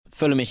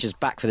Fulhamish is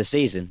back for the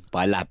season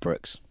by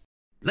Ladbrokes.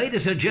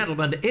 Ladies and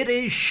gentlemen, it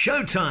is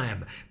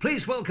showtime.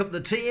 Please welcome the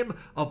team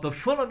of the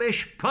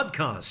Fulhamish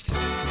podcast.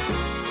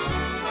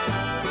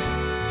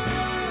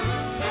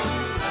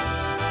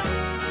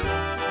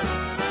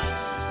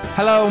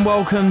 Hello and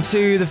welcome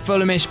to the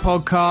Fulhamish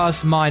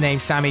podcast. My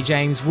name's Sammy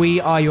James. We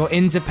are your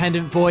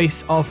independent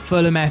voice of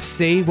Fulham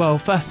FC. Well,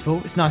 first of all,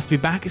 it's nice to be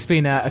back. It's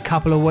been a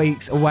couple of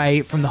weeks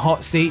away from the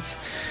hot seat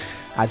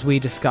as we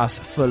discuss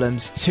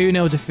Fulham's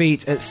 2-0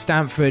 defeat at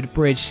Stamford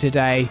Bridge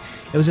today.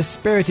 It was a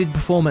spirited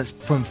performance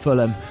from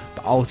Fulham,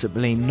 but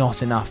ultimately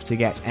not enough to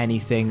get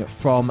anything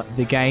from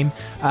the game.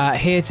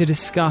 Here to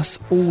discuss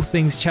all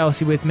things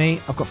Chelsea with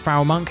me, I've got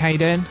Farrell Monk. How you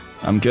doing?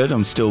 I'm good.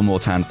 I'm still more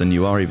tanned than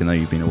you are, even though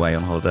you've been away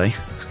on holiday.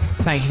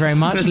 Thank you very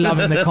much.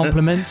 Loving the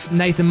compliments.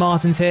 Nathan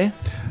Martin's here.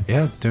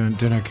 Yeah, doing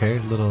okay.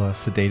 A little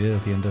sedated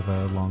at the end of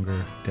a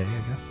longer day,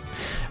 I guess.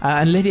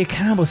 And Lydia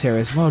Campbell's here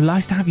as well.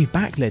 Nice to have you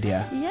back,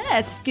 Lydia. Yeah,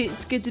 it's good.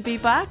 It's good to be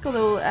back,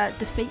 although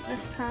defeat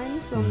this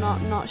time, so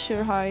I'm not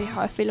sure how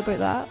I feel about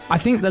that. I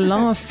think the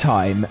last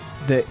time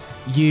that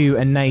you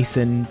and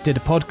Nathan did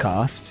a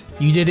podcast,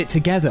 you did it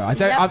together. I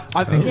don't. Yep.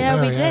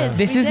 Yeah, we did.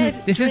 This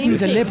isn't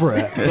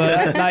deliberate,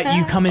 but like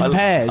you come in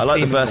pairs. I like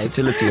seemingly. the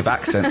versatility of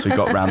accents we've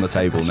got around the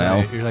table now.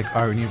 Right. You're like,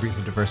 oh, we need to bring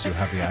some diversity. We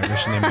have the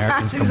Irish and the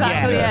Americans. That's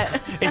exactly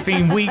it. It's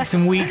been weeks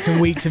and weeks and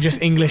weeks of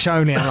just English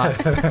only. I'm like,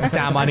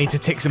 damn, I need to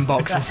tick some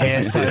boxes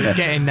here. So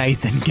get in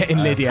Nathan, get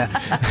in Lydia.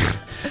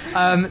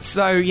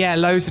 So yeah,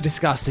 loads to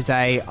discuss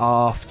today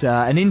after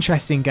an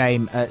interesting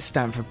game at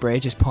Stamford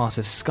Bridge as part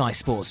of Sky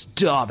Sports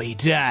Derby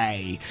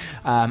Day.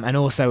 And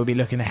also we'll be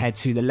looking ahead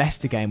to the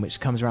Leicester game,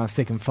 which comes around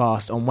thick and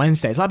fast on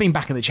Wednesday. It's like being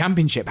back in the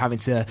Championship, having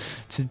to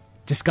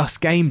discuss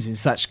games in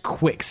such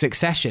quick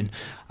succession.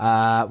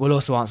 We'll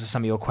also answer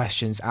some of your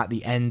questions at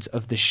the end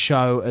of the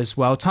show as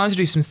well. Time to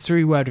do some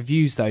 3-word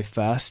reviews though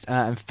first.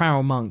 And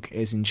Farrell Monk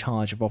is in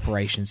charge of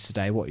operations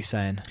today. What are you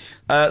saying?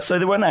 So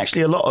there weren't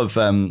actually a lot of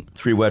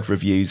 3-word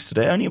reviews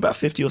today. Only about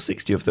 50 or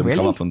 60 of them Really?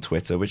 come up on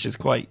Twitter, which is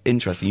quite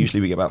interesting. Usually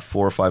we get about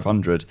 400 or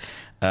 500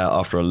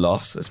 after a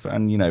loss.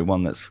 And,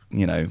 one that's,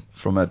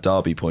 from a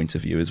derby point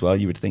of view as well,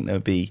 you would think there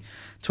would be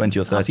 20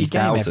 or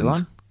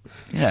 30,000.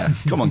 Yeah,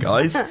 come on,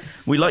 guys.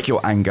 We like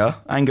your anger.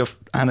 Anger.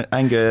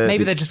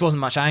 Maybe there just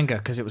wasn't much anger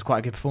because it was quite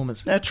a good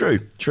performance. Yeah, true.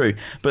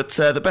 But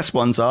the best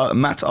ones are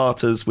Matt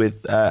Arters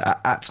with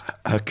at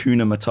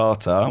Hakuna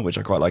Matata, which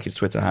I quite like his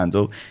Twitter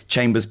handle.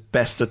 Chambers'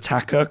 best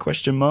attacker ?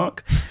 Richard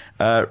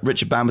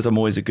Bambers, I'm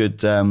always a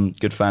good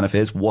fan of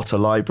his. What a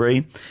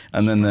library!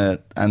 And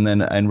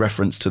then in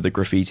reference to the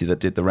graffiti that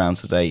did the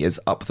rounds today is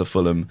Up the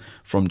Fulham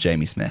from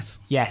Jamie Smith.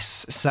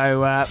 Yes.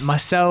 So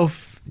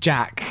myself,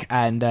 Jack,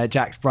 and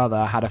Jack's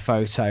brother had a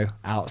photo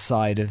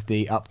outside of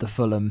the Up the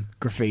Fulham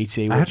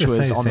graffiti, which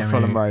was on the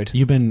Fulham Road.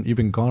 You've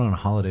been gone on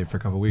holiday for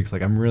a couple of weeks.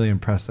 Like, I'm really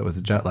impressed that with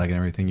the jet lag and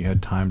everything, you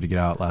had time to get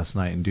out last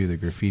night and do the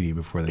graffiti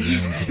before the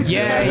game.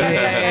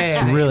 Yeah.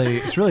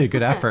 It's really a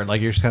good effort.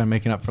 Like, you're just kind of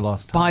making up for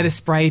lost time. Buy the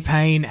spray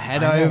paint,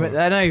 head over.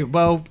 I know.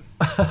 Well,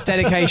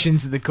 dedication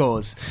to the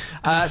cause.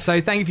 So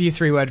thank you for your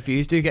 3-word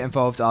reviews. Do get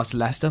involved after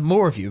Leicester.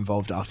 More of you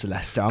involved after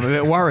Leicester. I'm a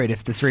bit worried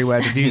if the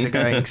 3-word reviews are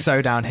going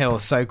so downhill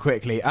so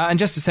quickly. And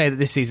just to say that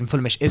this season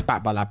Fulhamish is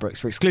backed by Ladbrokes.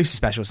 For exclusive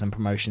specials and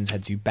promotions,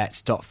 head to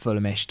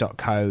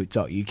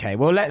bets.fulhamish.co.uk.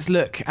 Well, let's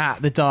look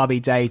at the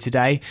Derby Day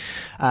today.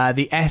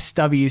 The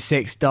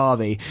SW6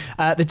 Derby.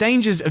 The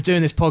dangers of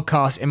doing this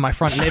podcast in my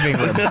front living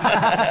room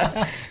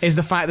is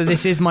the fact that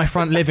this is my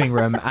front living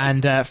room,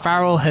 and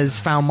Farrell has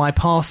found my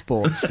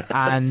passport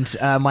and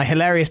my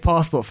hilarious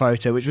passport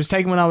photo, which was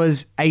taken when I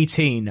was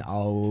 18.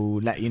 I'll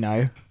let you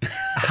know.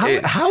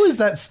 How is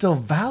that still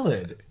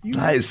valid?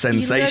 That is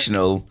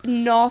sensational.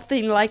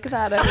 Nothing like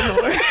that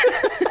anymore.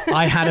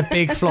 I had a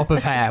big flop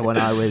of hair when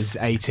I was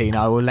 18.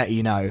 I will let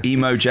you know.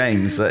 Emo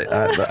James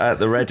at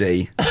the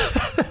ready.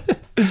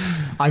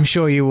 I'm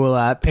sure you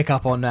will pick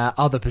up on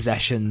other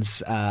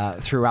possessions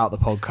throughout the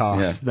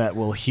podcast that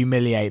will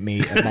humiliate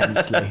me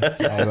immensely.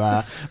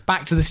 So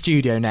back to the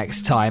studio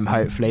next time,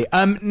 hopefully.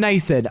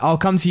 Nathan, I'll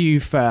come to you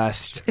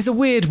first. It's a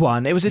weird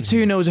one. It was a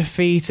 2-0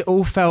 defeat. It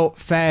all felt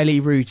fairly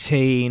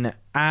routine.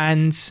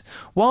 And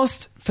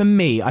whilst for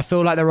me, I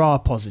feel like there are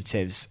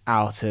positives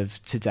out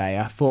of today.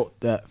 I thought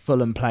that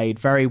Fulham played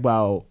very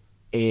well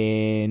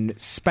in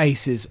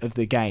spaces of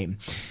the game.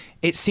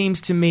 It seems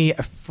to me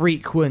a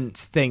frequent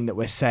thing that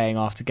we're saying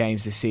after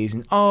games this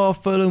season. Oh,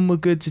 Fulham were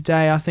good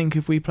today. I think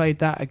if we played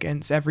that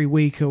against every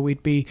week, or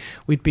we'd be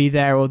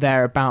there or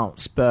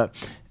thereabouts. But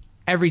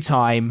every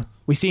time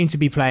we seem to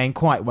be playing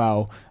quite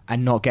well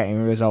and not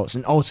getting results.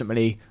 And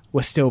ultimately,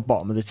 we're still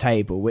bottom of the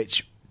table,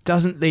 which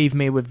doesn't leave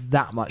me with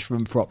that much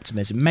room for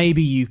optimism.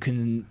 Maybe you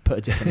can put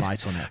a different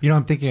light on it.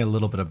 I'm thinking a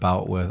little bit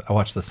about I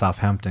watched the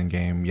Southampton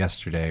game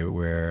yesterday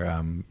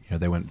where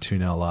they went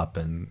 2-0 up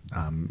and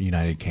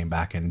United came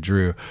back and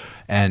drew.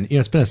 And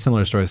it's been a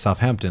similar story with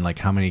Southampton. Like,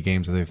 how many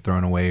games have they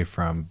thrown away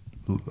from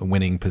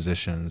winning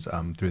positions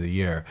through the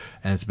year?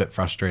 And it's a bit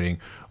frustrating.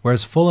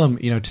 Whereas Fulham,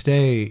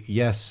 today,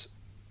 yes,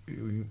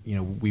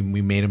 we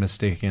made a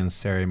mistake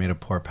against Sarri, made a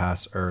poor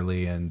pass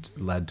early and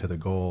led to the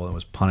goal and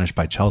was punished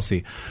by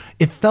Chelsea.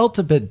 It felt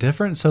a bit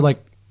different. So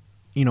like,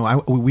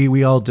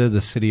 we all did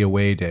the City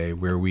away day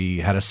where we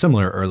had a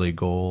similar early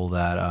goal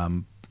that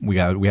we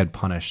had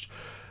punished.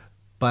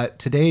 But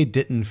today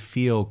didn't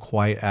feel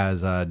quite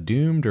as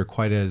doomed or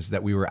quite as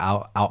that we were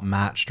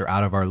outmatched or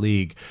out of our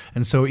league.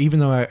 And so even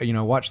though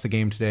I watched the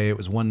game today, it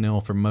was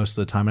 1-0 for most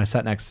of the time. And I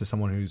sat next to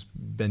someone who's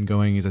been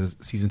going, he's a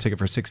season ticket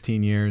for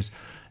 16 years.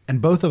 And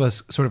both of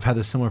us sort of had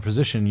this similar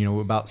position.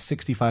 About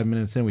 65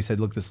 minutes in, we said,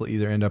 look, this will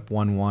either end up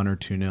 1-1 or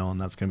 2-0, and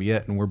that's going to be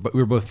it. And we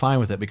were both fine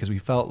with it because we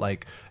felt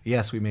like,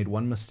 yes, we made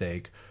one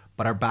mistake,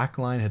 but our back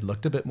line had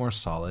looked a bit more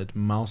solid.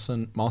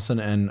 Mawson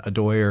and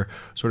Odoi are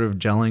sort of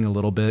gelling a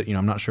little bit.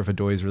 I'm not sure if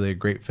Odoi is really a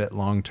great fit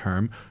long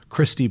term.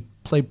 Christie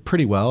played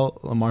pretty well.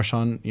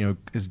 Marchand,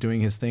 is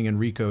doing his thing, and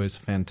Rico is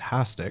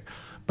fantastic.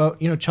 But,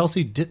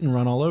 Chelsea didn't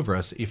run all over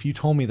us. If you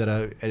told me that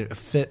a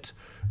fit,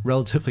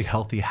 relatively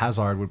healthy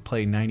Hazard would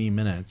play 90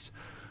 minutes,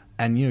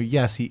 and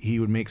yes, he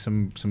would make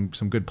some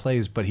good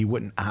plays, but he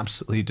wouldn't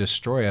absolutely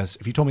destroy us.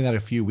 If you told me that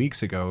a few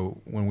weeks ago,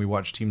 when we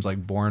watched teams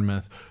like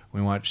Bournemouth,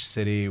 when we watched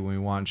City, when we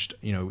watched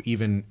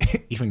even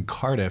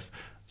Cardiff,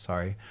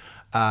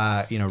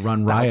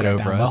 run riot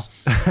over us,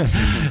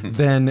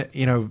 then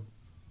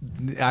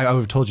I would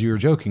have told you were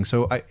joking.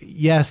 So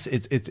yes,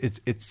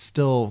 it's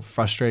still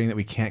frustrating that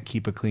we can't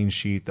keep a clean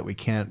sheet, that we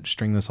can't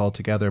string this all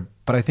together.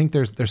 But I think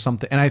there's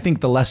something, and I think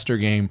the Leicester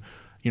game,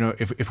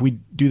 if we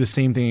do the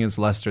same thing against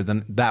Leicester,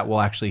 then that will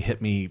actually hit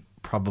me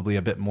probably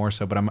a bit more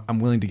so. But I'm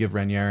willing to give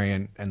Ranieri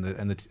and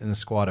the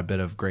squad a bit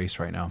of grace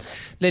right now.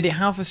 Lydia,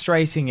 how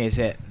frustrating is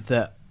it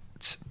that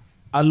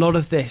a lot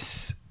of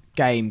this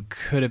game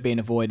could have been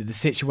avoided, the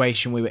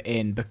situation we were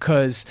in,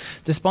 because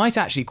despite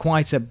actually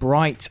quite a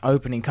bright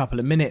opening couple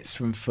of minutes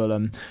from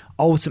Fulham,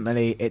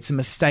 ultimately it's a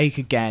mistake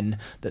again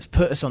that's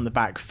put us on the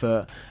back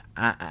foot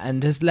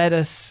and has led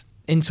us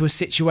into a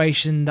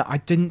situation that I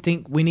didn't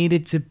think we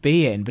needed to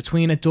be in.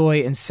 Between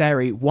Odoi and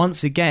Seri,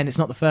 once again, it's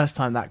not the first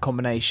time that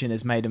combination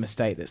has made a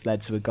mistake that's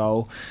led to a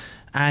goal,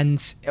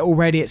 and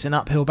already it's an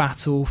uphill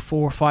battle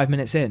 4 or 5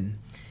 minutes in.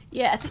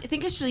 Yeah, I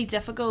think it's really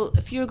difficult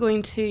if you're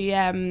going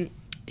to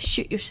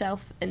shoot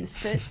yourself in the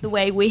foot the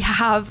way we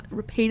have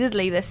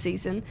repeatedly this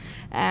season.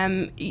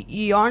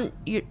 We're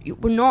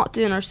not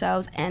doing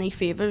ourselves any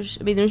favours.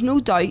 I mean, there's no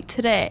doubt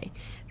today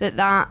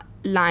that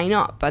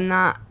lineup and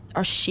that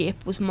our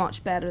shape was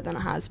much better than it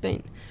has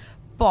been.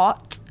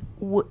 But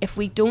if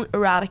we don't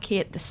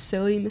eradicate the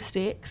silly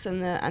mistakes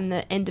and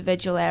the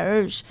individual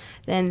errors,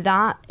 then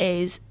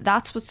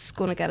that's what's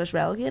going to get us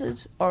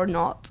relegated or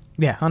not.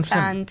 Yeah,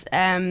 100%.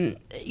 And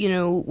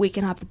we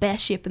can have the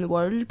best shape in the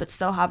world, but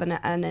still have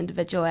an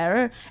individual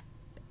error.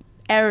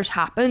 Errors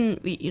happen.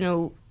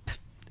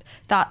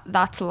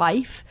 That's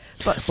life.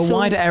 But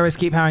why do errors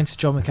keep happening to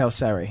Jean-Michel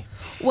Seri?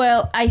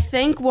 Well, I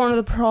think one of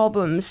the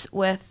problems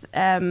with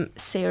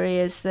Seri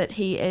is that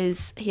he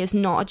has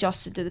not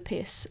adjusted to the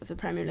pace of the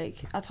Premier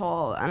League at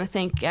all, and I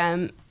think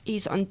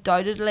he's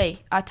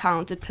undoubtedly a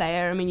talented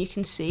player. I mean, you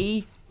can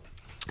see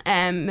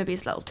maybe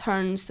his little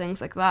turns, things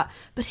like that,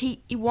 but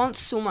he wants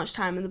so much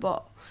time in the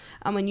ball.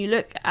 And when you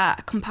look at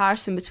a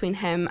comparison between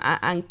him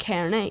and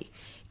Kearney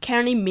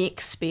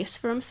makes space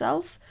for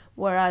himself,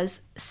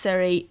 whereas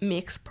Seri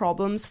makes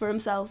problems for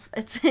himself.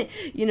 It's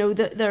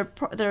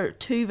they're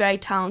two very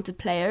talented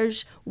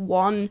players.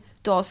 One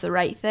does the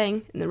right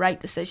thing and the right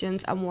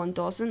decisions, and one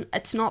doesn't.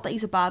 It's not that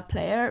he's a bad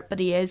player, but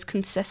he is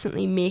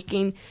consistently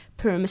making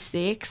poor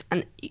mistakes,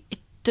 and it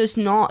does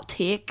not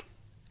take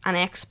an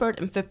expert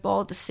in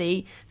football to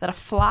see that a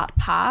flat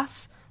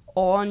pass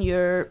on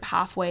your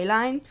halfway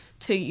line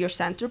to your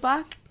centre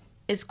back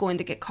is going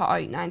to get cut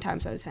out 9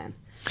 times out of 10,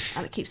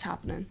 and it keeps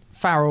happening.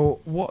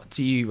 Farrell, what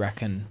do you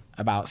reckon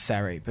about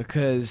Seri?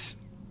 Because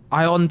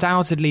I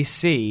undoubtedly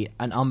see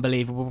an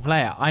unbelievable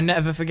player. I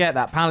never forget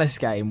that Palace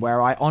game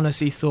where I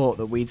honestly thought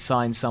that we'd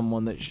signed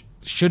someone that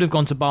should have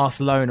gone to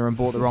Barcelona and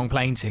bought the wrong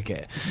plane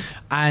ticket.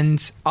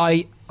 And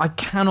I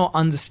cannot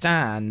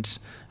understand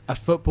a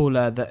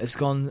footballer that has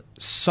gone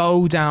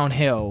so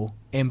downhill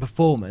in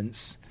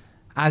performance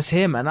as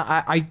him. And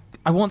I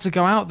want to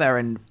go out there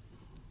and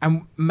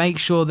make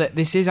sure that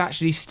this is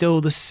actually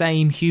still the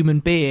same human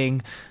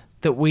being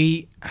that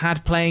we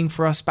had playing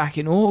for us back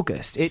in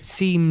August. It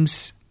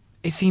seems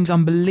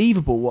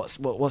unbelievable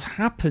what's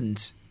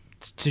happened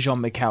to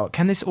Jean-Michel.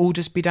 Can this all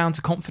just be down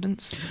to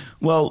confidence?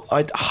 Well,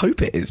 I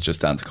hope it is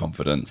just down to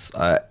confidence.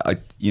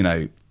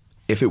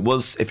 If it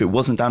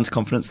wasn't down to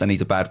confidence, then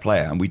he's a bad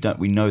player, and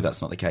we know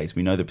that's not the case.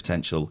 We know the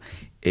potential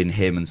in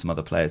him and some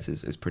other players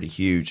is pretty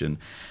huge, and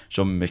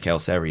Jean-Michel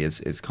Seri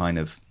is kind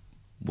of,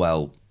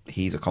 well,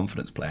 he's a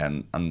confidence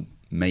player, and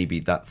maybe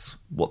that's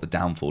what the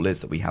downfall is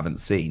that we haven't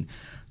seen.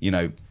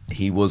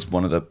 He was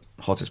one of the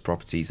hottest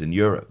properties in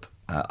Europe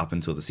up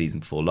until the season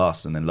before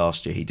last, and then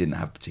last year he didn't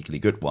have a particularly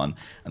good one,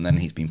 and then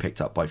he's been picked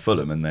up by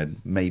Fulham, and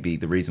then maybe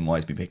the reason why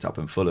he's been picked up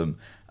in Fulham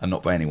and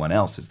not by anyone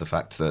else is the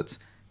fact that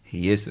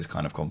he is this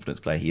kind of confidence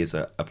player. He is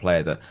a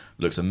player that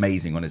looks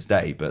amazing on his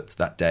day, but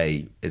that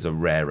day is a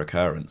rare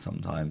occurrence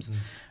sometimes.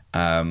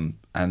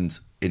 and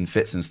in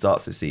fits and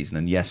starts this season.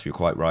 And yes, you're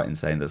quite right in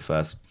saying that the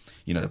first,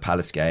 the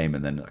Palace game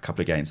and then a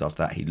couple of games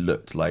after that, he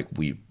looked like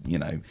we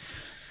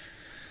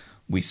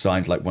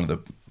signed like one of the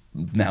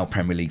now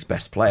Premier League's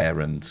best player,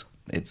 and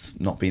it's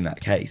not been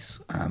that case.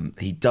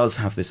 He does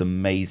have this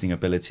amazing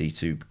ability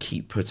to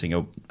keep putting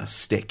a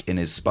stick in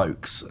his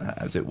spokes,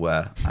 as it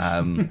were.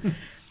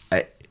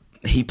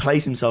 He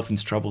plays himself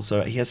into trouble,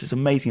 so he has this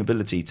amazing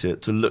ability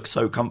to look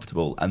so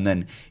comfortable and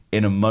then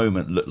in a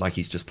moment look like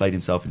he's just played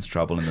himself into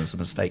trouble and there's a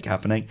mistake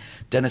happening.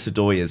 Denis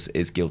Odoi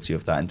is guilty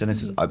of that, and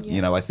Denis,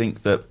 I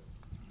think that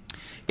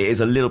it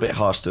is a little bit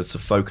harsh to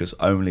focus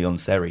only on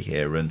Seri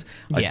here, and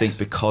I think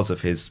because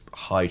of his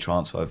high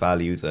transfer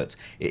value that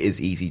it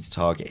is easy to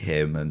target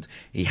him, and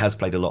he has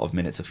played a lot of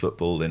minutes of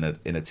football in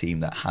a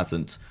team that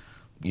hasn't,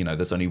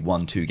 there's only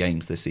 1-2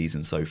 games this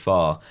season so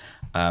far,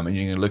 and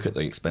you're going to look at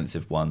the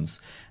expensive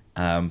ones.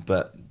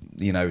 But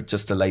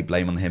just to lay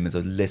blame on him is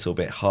a little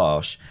bit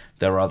harsh.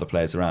 There are other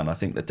players around. I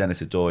think that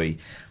Denis Odoi,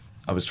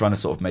 I was trying to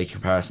sort of make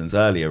comparisons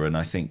earlier, and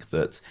I think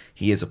that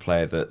he is a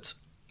player that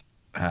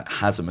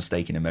has a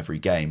mistake in him every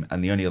game,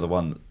 and the only other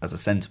one as a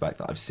centre-back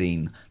that I've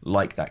seen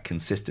like that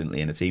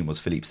consistently in a team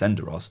was Philippe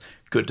Senderos.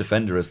 Good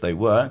defender as they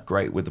were,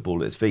 great with the ball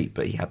at his feet,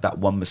 but he had that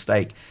one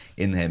mistake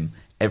in him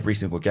every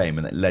single game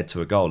and it led to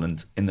a goal,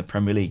 and in the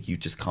Premier League you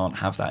just can't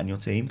have that in your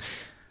team.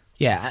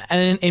 Yeah,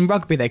 and in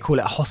rugby they call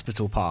it a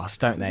hospital pass,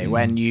 don't they?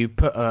 When you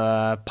put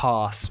a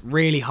pass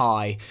really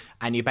high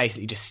and you're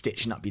basically just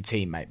stitching up your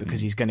teammate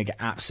because he's going to get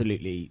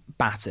absolutely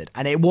battered.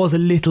 And it was a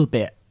little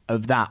bit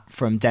of that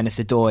from Denis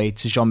Odoi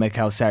to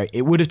Jean-Michel Seri.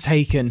 It would have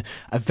taken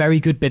a very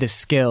good bit of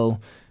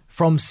skill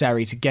from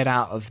Seri to get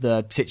out of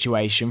the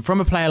situation from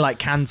a player like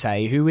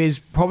Kante, who is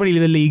probably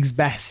the league's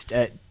best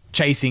at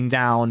chasing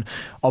down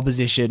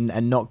opposition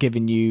and not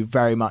giving you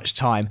very much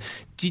time.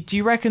 Do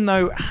you reckon,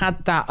 though,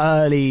 had that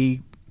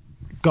early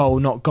goal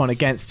not gone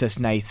against us,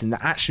 Nathan,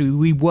 that actually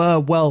we were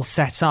well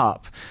set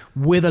up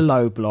with a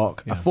low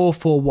block, a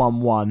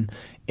 4-4-1-1,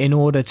 in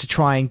order to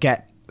try and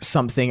get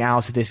something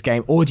out of this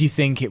game? Or do you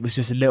think it was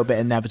just a little bit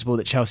inevitable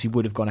that Chelsea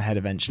would have gone ahead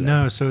eventually?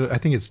 No, so I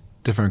think it's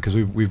different because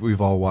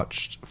we've all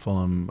watched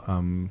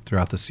Fulham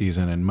throughout the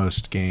season, and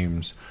most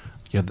games,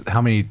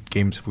 how many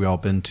games have we all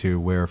been to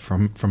where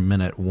from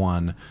minute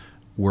one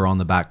we're on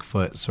the back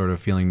foot, sort of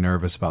feeling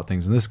nervous about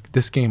things? And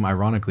this game,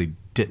 ironically,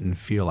 didn't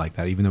feel like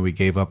that, even though we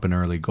gave up an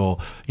early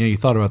goal. You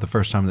thought about the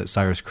first time that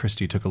Cyrus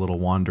Christie took a little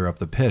wander up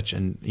the pitch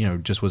and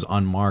just was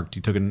unmarked.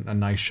 He took a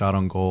nice shot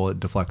on goal, it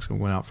deflects and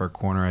went out for a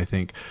corner, I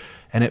think.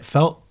 And it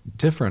felt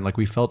different. Like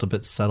we felt a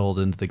bit settled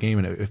into the game,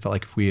 and it felt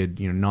like if we had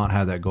not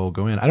had that goal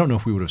go in, I don't know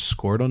if we would have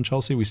scored on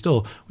Chelsea. We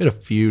had a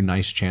few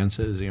nice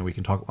chances. We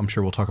can talk. I'm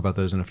sure we'll talk about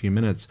those in a few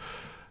minutes.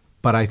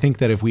 But I think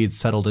that if we had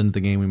settled into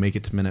the game, we make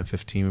it to minute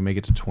 15, we make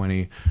it to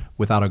 20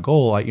 without a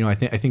goal. I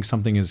think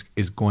something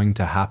is going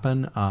to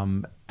happen.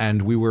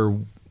 And we were.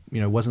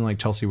 It wasn't like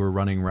Chelsea were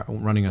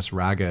running us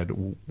ragged,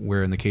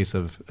 where in the case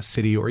of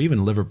City or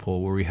even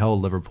Liverpool, where we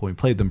held Liverpool, we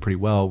played them pretty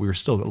well. We were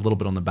still a little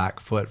bit on the back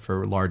foot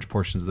for large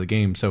portions of the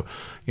game. So,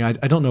 I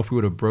don't know if we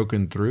would have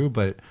broken through,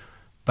 but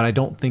I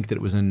don't think that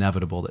it was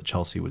inevitable that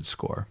Chelsea would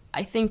score.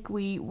 I think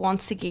we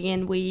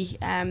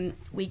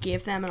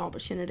gave them an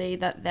opportunity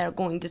that they're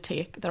going to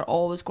take. They're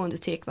always going to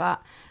take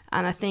that.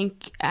 And I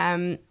think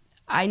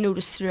I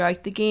noticed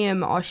throughout the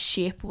game our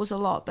shape was a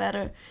lot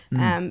better.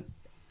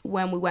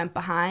 When we went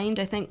behind,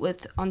 I think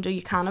under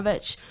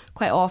Jukanovic,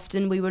 quite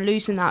often we were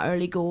losing that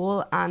early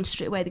goal and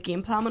straight away the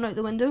game plan went out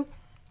the window.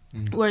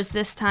 Whereas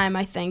this time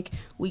I think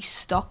we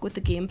stuck with the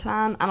game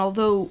plan, and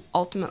although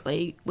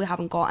ultimately we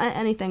haven't got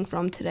anything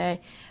from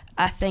today,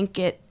 I think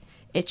it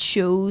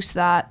shows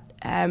that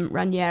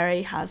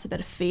Ranieri has a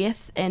bit of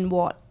faith in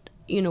what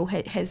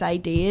his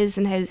ideas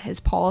and his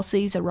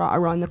policies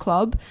around the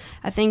club.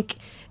 I think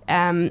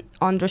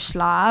under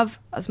Slav,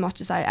 as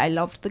much as I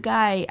loved the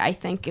guy, I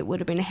think it would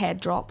have been a head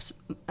drops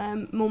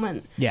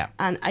moment. Yeah.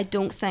 And I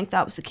don't think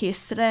that was the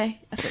case today.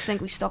 I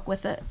think we stuck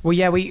with it. Well,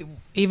 yeah,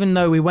 even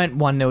though we went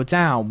 1-0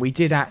 down, we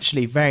did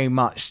actually very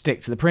much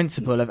stick to the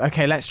principle of,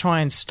 okay, let's try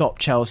and stop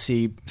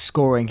Chelsea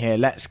scoring here.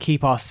 Let's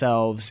keep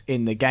ourselves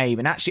in the game.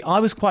 And actually, I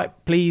was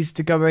quite pleased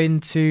to go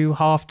into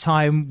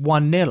half-time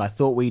 1-0. I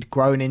thought we'd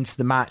grown into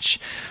the match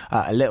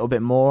a little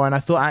bit more, and I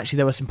thought actually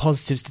there were some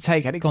positives to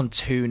take. Had it gone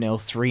 2-0,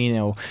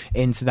 3-0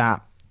 into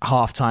that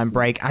half-time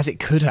break, as it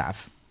could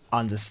have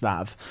under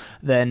Slav,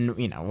 then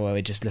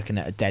we're just looking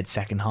at a dead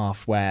second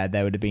half where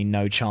there would have been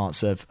no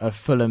chance of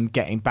Fulham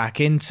getting back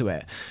into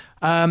it.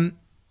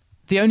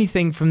 The only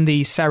thing from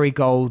the Seri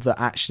goal that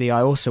actually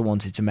I also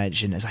wanted to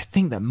mention is I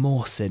think that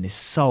Mawson is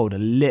sold a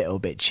little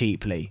bit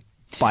cheaply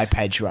by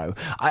Pedro.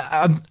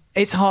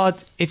 It's hard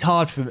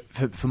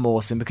for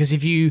Mawson, because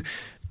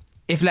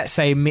if let's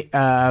say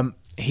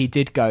he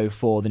did go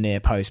for the near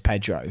post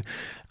Pedro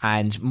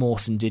and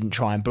Mawson didn't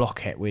try and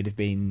block it, we'd have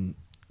been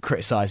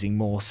criticising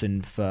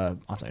Mawson for,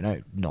 I don't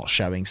know, not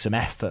showing some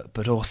effort,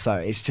 but also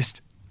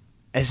it's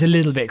a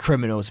little bit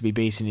criminal to be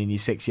beaten in your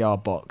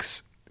 6-yard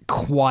box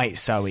quite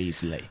so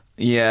easily.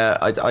 Yeah,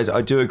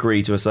 I do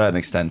agree to a certain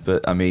extent,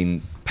 but I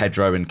mean,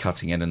 Pedro and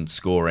cutting in and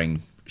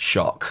scoring,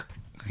 shock.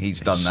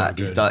 He's done that.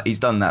 He's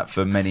done that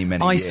for many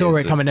years. I saw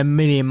it coming a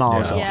million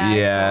miles off.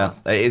 Yeah,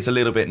 it's a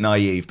little bit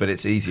naive, but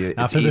it's easier.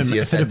 It's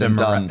easier said than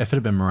done. If it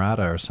had been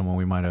Murata or someone,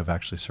 we might have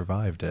actually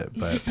survived it.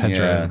 But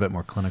Pedro is a bit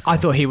more clinical. I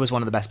thought he was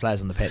one of the best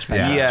players on the pitch.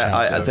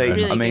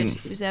 I mean,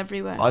 he was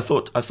everywhere. I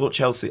thought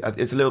Chelsea.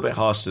 It's a little bit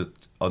harsh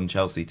on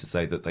Chelsea to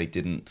say that they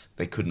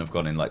couldn't have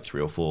gone in like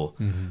 3 or 4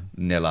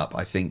 nil up.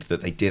 I think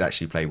that they did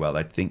actually play well.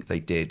 I think they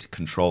did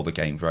control the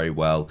game very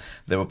well.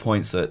 There were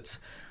points that,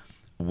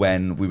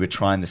 when we were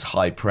trying this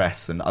high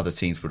press, and other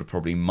teams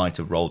might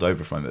have rolled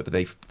over from it, but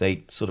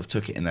they sort of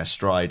took it in their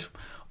stride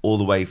all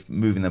the way,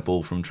 moving the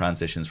ball from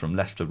transitions from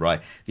left to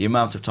right. The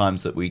amount of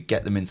times that we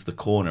get them into the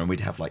corner and we'd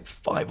have like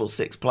 5 or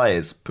 6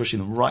 players pushing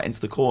them right into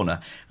the corner,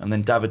 and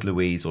then David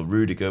Luiz or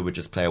Rudiger would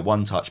just play a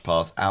one-touch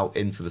pass out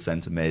into the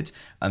centre mid,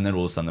 and then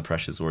all of a sudden the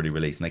pressure's already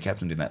released, and they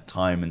kept on doing that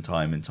time and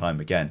time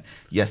again.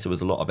 Yes, there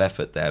was a lot of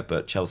effort there,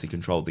 but Chelsea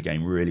controlled the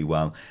game really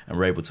well and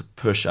were able to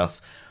push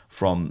us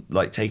from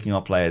like taking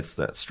our players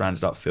that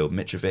stranded upfield,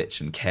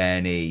 Mitrovic and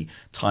Kearney,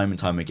 time and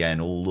time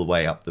again, all the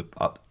way up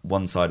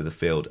one side of the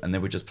field, and they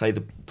would just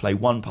play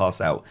one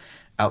pass out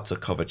to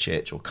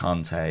Kovacic or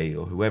Kante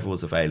or whoever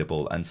was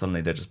available, and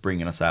suddenly they're just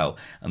bringing us out,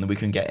 and then we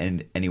couldn't get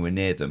anywhere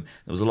near them.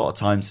 There was a lot of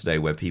times today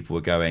where people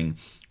were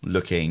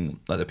looking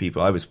like the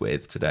people I was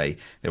with today,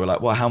 they were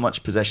like, well, how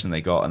much possession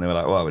they got? And they were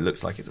like, well, it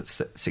looks like it's at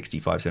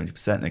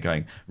 65-70%. They're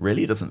going,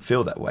 really? It doesn't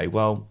feel that way.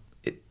 Well,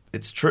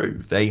 it's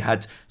true. They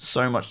had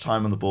so much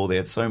time on the ball. They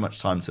had so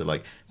much time to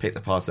like pick the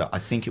pass out. I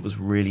think it was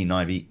really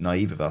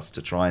naive of us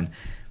to try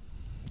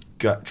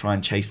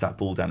and chase that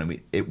ball down,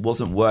 and it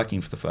wasn't working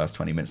for the first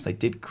 20 minutes. They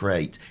did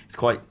create.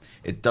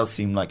 It does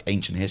seem like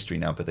ancient history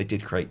now, but they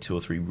did create 2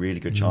 or 3 really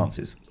good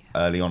chances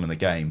early on in the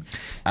game.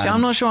 See,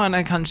 I'm not sure I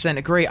 100%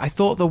 agree. I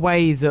thought the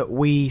way that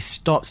we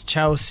stopped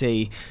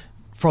Chelsea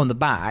from the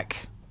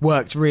back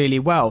worked really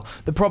well.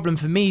 The problem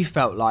for me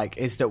felt like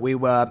is that we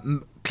were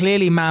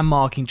clearly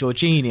man-marking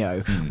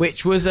Jorginho,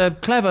 which was a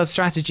clever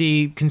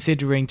strategy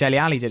considering Dele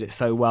Alli did it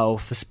so well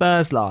for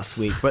Spurs last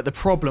week. But the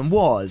problem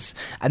was,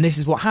 and this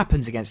is what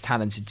happens against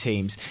talented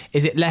teams,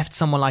 is it left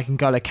someone like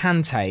N'Golo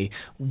Kante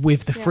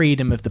with the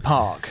freedom of the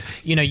park.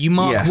 You know, you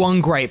mark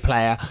one great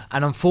player,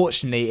 and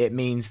unfortunately it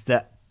means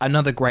that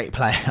another great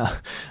player,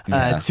 a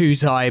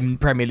 2-time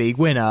Premier League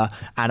winner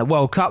and a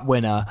World Cup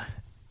winner,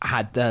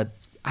 had the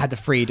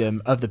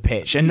freedom of the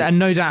pitch, and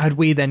no doubt had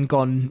we then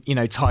gone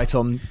tight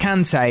on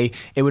Kante,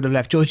 it would have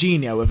left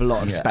Jorginho with a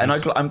lot of space. And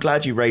I'm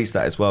glad you raised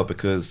that as well,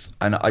 because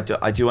I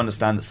do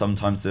understand that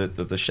sometimes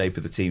the shape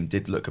of the team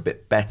did look a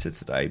bit better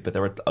today, but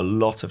there were a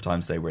lot of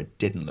times today where it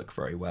didn't look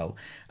very well,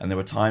 and there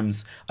were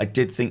times I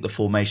did think the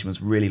formation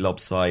was really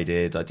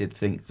lopsided. I did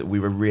think that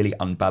we were really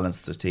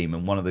unbalanced as a team,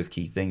 and one of those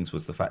key things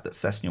was the fact that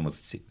Sessegnon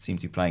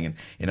seemed to be playing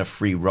in a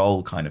free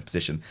role kind of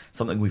position,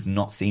 something we've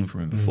not seen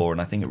from him before,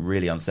 and I think it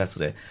really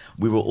unsettled it.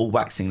 We were all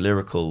waxing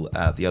lyrical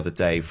the other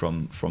day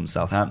from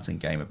Southampton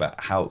game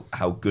about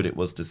how good it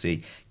was to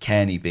see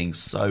Kearney being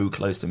so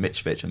close to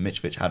Mitrovic, and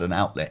Mitrovic had an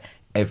outlet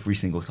every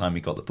single time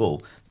he got the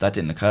ball. That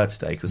didn't occur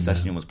today because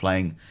Sessegnon was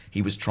playing.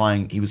 He was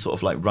sort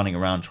of like running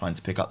around trying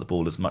to pick up the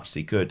ball as much as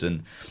he could,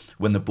 and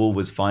when the ball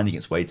was finding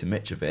its way to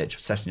Mitrovic,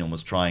 Sessegnon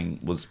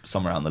was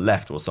somewhere on the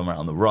left or somewhere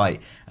on the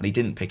right, and he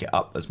didn't pick it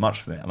up as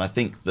much from it. And I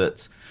think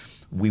that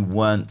we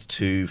weren't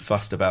too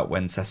fussed about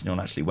when Sessegnon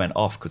actually went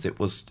off, because it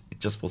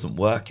just wasn't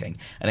working,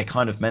 and it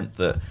kind of meant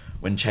that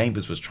when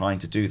Chambers was trying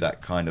to do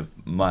that kind of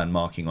man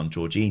marking on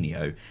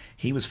Jorginho,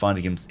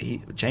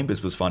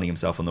 Chambers was finding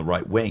himself on the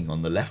right wing,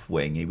 on the left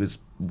wing. He was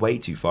way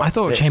too far. I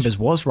thought Chambers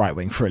was right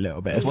wing for a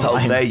little bit of time.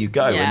 Well, there you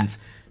go. Yeah. And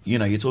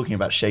you're talking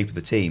about shape of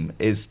the team.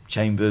 Is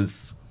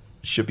Chambers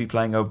should be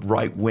playing a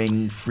right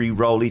wing free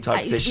rolly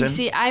type position? You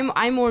see,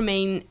 I more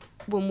mean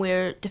when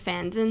we're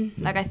defending.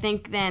 Like, I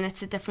think then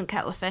it's a different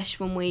kettle of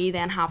fish when we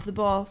then have the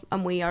ball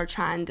and we are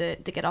trying to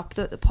get up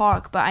the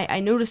park. But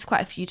I noticed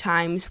quite a few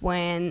times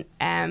when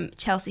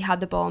Chelsea had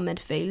the ball in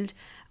midfield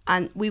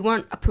and we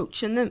weren't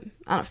approaching them,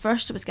 and at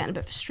first I was getting a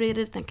bit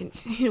frustrated, thinking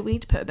we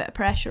need to put a bit of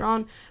pressure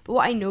on. But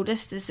what I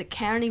noticed is that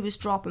Kearney was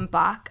dropping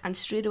back and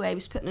straight away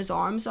was putting his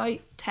arms out,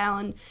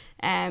 telling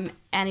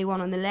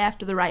anyone on the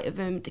left or the right of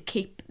him to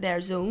keep their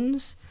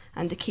zones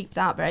and to keep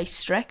that very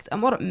strict.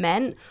 And what it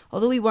meant,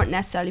 although we weren't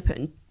necessarily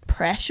putting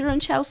pressure on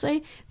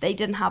Chelsea, they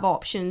didn't have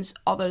options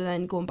other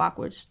than going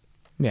backwards.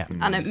 Yeah.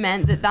 And it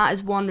meant that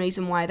is one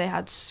reason why they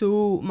had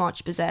so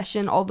much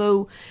possession,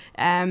 although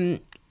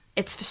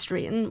it's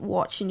frustrating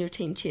watching your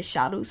team chase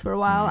shadows for a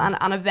while,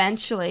 and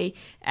eventually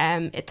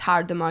it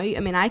tired them out. I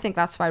mean, I think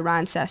that's why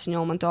Ryan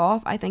Sessegnon went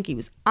off. I think he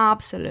was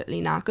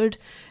absolutely knackered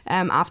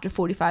after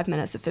 45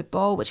 minutes of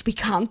football, which we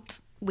can't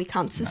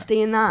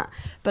sustain that.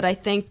 But I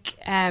think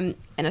in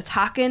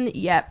attacking,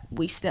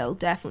 we still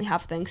definitely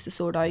have things to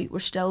sort out. We're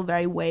still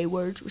very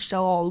wayward. We're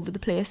still all over the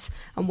place.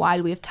 And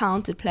while we have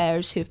talented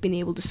players who have been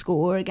able to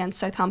score against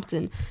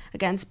Southampton,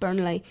 against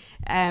Burnley,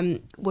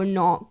 we're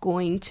not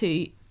going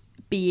to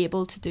be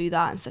able to do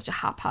that in such a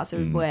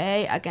haphazard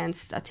way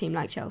against a team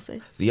like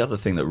Chelsea. The other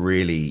thing that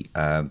really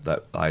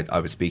that I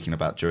was speaking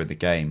about during the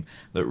game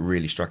that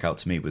really struck out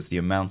to me was the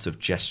amount of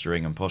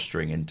gesturing and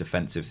posturing in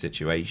defensive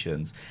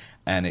situations.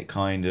 And it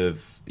kind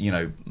of,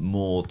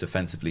 more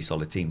defensively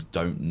solid teams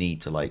don't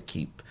need to like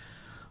keep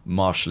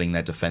marshalling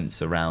their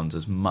defence around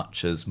as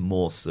much as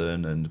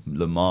Mawson and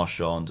Le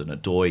Marchand and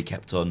Odoi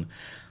kept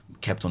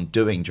on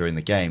doing during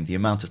the game. The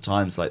amount of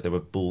times like there were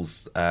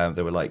balls,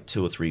 there were like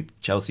 2 or 3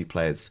 Chelsea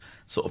players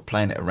sort of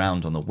playing it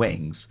around on the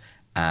wings,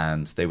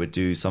 and they would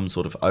do some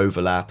sort of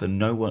overlap,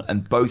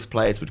 and both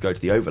players would go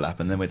to the overlap,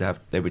 and then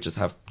they would just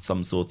have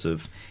some sort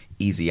of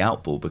easy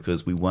outball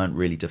because we weren't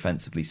really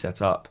defensively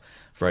set up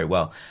very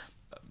well,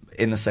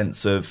 in the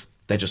sense of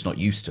they're just not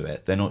used to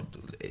it. They're not.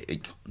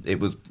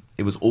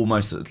 It was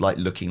almost like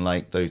looking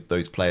like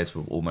those players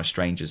were almost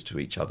strangers to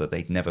each other.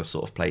 They'd never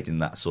sort of played in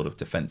that sort of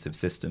defensive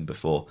system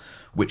before,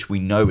 which we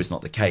know is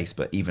not the case.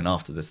 But even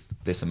after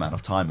this amount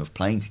of time of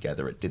playing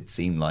together, it did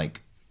seem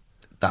like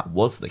that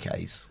was the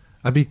case.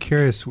 I'd be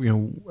curious.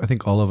 I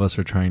think all of us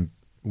are trying.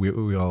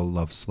 We all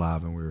love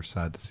Slav, and we were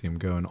sad to see him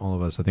go. And all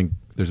of us, I think,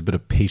 there's a bit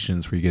of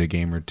patience where you get a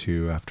game or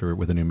two after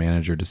with a new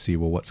manager to see,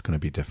 well, what's going to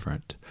be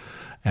different.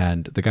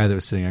 And the guy that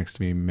was sitting next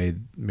to me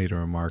made a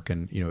remark,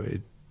 and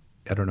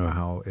I don't know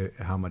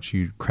how much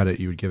credit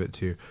you would give it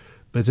to,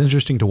 but it's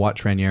interesting to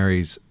watch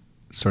Ranieri's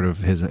sort of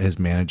his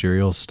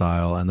managerial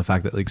style, and the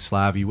fact that like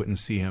Slav, you wouldn't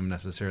see him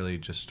necessarily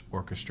just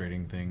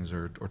orchestrating things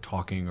or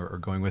talking or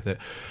going with it.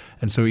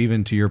 And so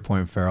even to your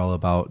point, Farrell,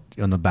 about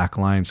on the back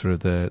line, sort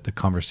of the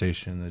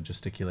conversation, the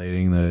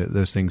gesticulating,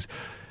 those things,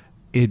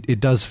 it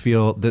does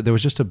feel that there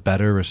was just a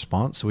better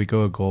response. So we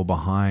go a goal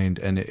behind,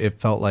 and it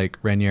felt like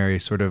Ranieri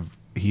sort of,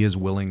 he is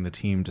willing the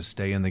team to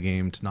stay in the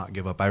game, to not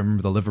give up. I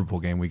remember the Liverpool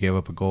game, we gave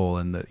up a goal,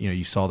 and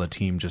you saw the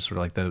team just sort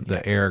of like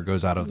the air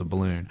goes out of the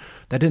balloon.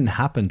 That didn't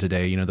happen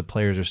today. The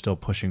players are still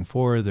pushing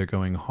forward, they're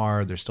going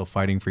hard, they're still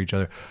fighting for each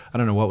other. I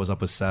don't know what was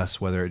up with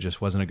Cess, whether it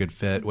just wasn't a good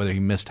fit, whether he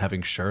missed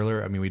having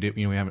Schürrle. I mean, we did,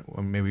 we haven't,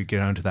 maybe we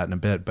get onto that in a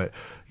bit, but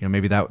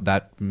maybe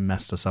that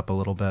messed us up a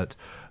little bit.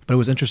 But it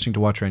was interesting to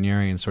watch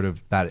Ranieri and sort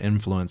of that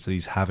influence that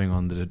he's having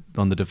on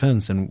the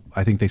defense, and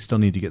I think they still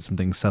need to get some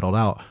things settled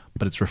out.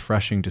 But it's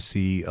refreshing to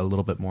see a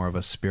little bit more of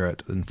a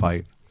spirit and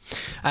fight.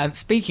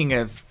 Speaking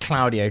of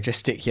Claudio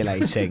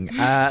gesticulating,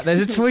 there's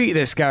a tweet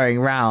that's going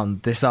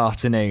around this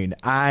afternoon,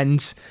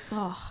 and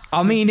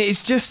I mean,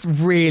 it's just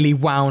really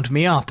wound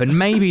me up. And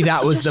maybe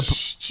that was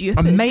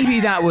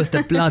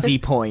the bloody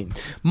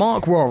point.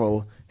 Mark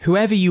Worrell,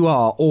 whoever you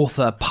are,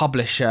 author,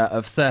 publisher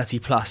of 30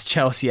 plus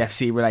Chelsea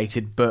FC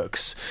related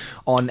books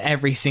on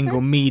every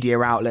single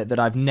media outlet that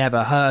I've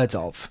never heard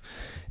of,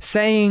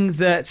 saying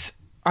that,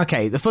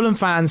 okay, the Fulham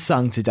fans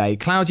sung today,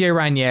 Claudio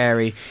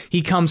Ranieri,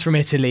 he comes from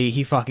Italy,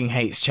 he fucking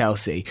hates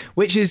Chelsea,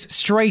 which is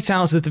straight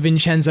out of the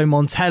Vincenzo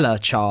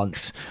Montella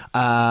chants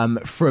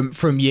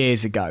from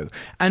years ago.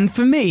 And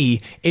for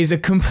me, is a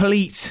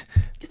complete...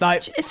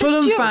 It's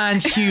Fulham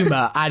fans'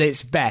 humour at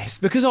its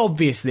best, because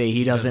obviously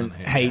he doesn't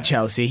hate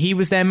Chelsea. He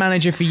was their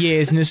manager for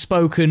years and has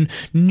spoken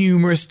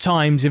numerous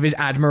times of his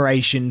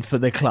admiration for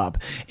the club.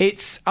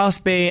 It's us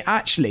being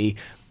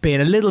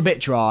a little bit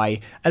dry,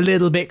 a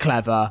little bit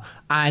clever,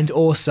 and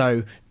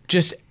also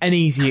just an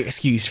easy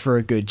excuse for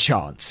a good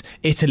chance.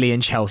 Italy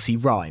and Chelsea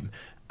rhyme.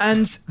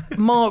 And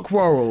Mark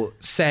Worrell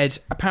said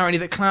apparently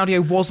that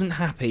Claudio wasn't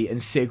happy and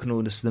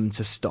signalled them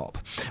to stop.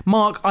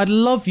 Mark, I'd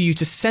love you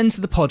to send to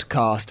the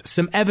podcast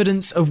some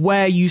evidence of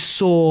where you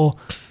saw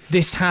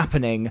this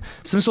happening,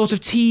 some sort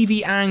of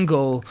TV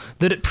angle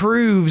that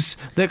proves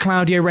that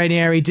Claudio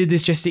Ranieri did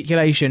this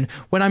gesticulation,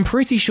 when I'm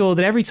pretty sure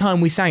that every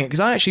time we sang it, because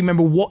I actually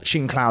remember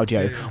watching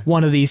Claudio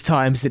one of these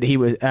times that he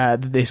was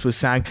that this was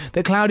sang,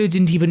 that Claudio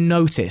didn't even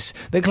notice,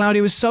 that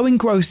Claudio was so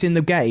engrossed in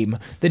the game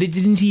that it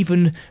didn't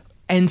even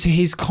enter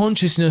his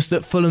consciousness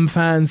that Fulham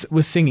fans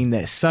were singing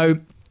this. So,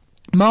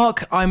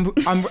 Mark, I'm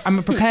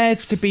prepared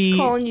to be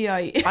calling you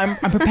out. I'm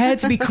prepared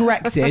to be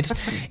corrected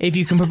if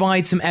you can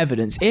provide some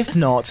evidence. If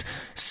not,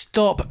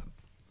 stop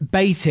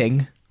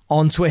baiting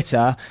on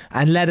Twitter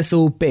and let us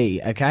all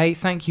be. Okay,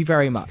 thank you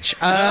very much.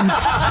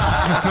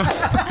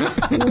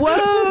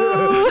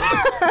 Whoa.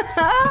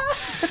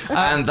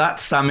 And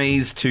that's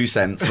Sammy's 2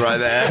 cents right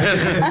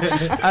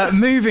there.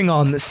 Moving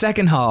on, the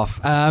second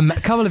half. A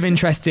couple of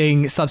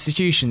interesting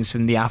substitutions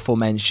from the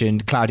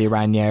aforementioned Claudio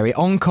Ranieri.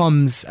 On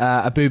comes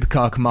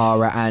Abubakar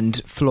Kamara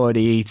and Floyd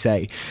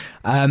Ayite.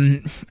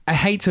 I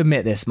hate to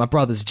admit this, my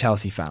brother's a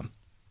Chelsea fan.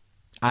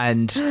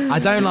 And I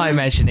don't like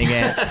mentioning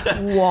it.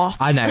 What?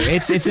 I know,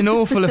 it's an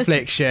awful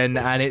affliction,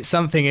 and it's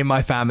something in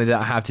my family that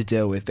I have to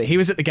deal with. But he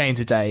was at the game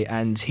today,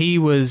 and he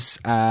was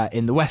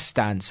in the West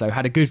Stand, so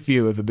had a good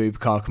view of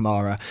Abubakar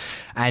Kamara.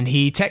 And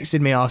he texted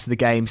me after the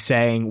game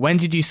saying, when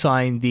did you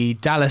sign the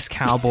Dallas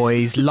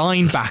Cowboys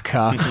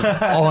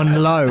linebacker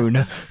on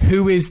loan?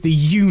 Who is the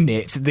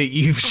unit that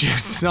you've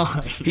just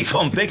signed? He's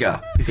gotten bigger.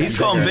 He's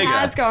gotten bigger.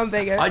 Has gone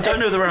bigger. I don't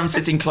know whether I'm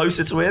sitting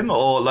closer to him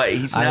or like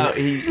he's now...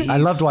 I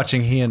loved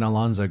watching he and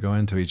Alonso Alonso go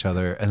into each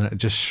other, and it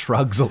just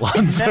shrugs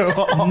Alonso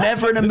off.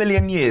 Never in a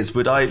million years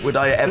would I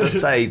ever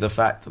say the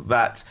fact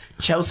that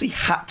Chelsea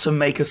had to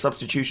make a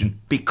substitution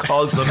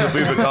because of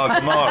Abubakar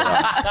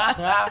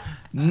Kamara.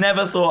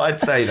 Never thought I'd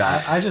say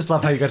that. I just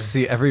love how you got to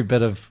see every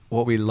bit of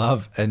what we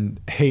love and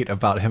hate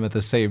about him at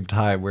the same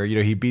time, where, you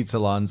know, he beats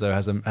Alonso,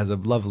 has a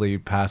lovely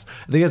pass.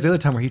 I think that's the other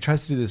time where he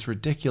tries to do this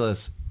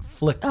ridiculous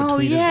flick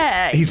between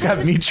he's got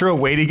Mitro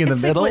waiting in the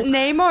middle. Like what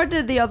Neymar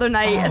did the other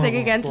night, I think,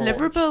 against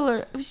Liverpool.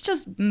 It was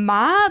just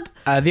mad.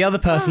 The other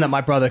person that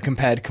my brother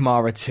compared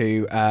Kamara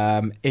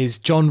to is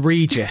John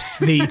Regis,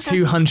 the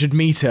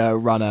 200-meter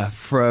runner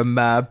from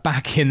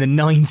back in the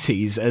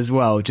 90s as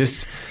well.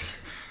 Just...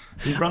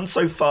 He runs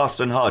so fast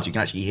and hard you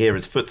can actually hear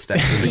his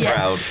footsteps in the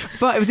crowd.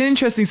 But it was an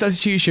interesting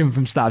substitution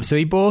from Slav. So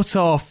he bought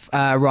off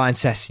Ryan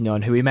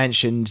Sessegnon, who we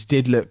mentioned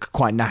did look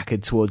quite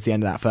knackered towards the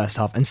end of that first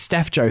half, and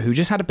Steph Joe, who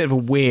just had a bit of a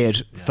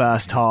weird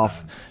first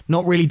half,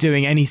 not really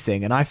doing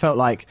anything. And I felt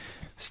like,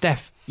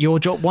 Steph, your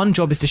one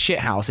job is to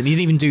shithouse, and he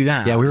didn't even do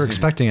that. Yeah, we were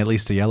expecting at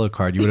least a yellow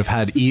card. You would have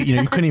had,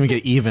 you couldn't even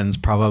get evens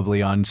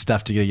probably on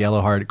Steph to get a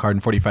yellow card in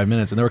 45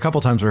 minutes. And there were a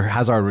couple times where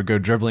Hazard would go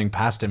dribbling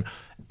past him,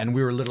 and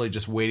we were literally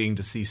just waiting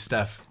to see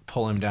Steph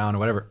pull him down or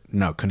whatever.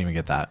 No, couldn't even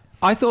get that.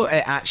 I thought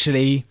it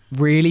actually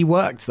really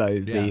worked, though,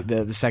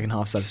 the second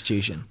half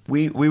substitution.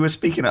 We were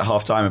speaking at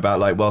half time about,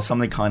 like, well,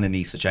 something kind of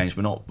needs to change.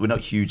 We're not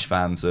huge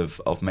fans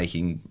of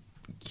making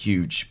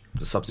huge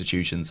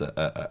substitutions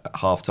at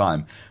half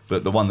time,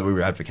 but the one that we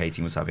were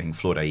advocating was having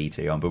Flor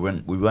Deite on, but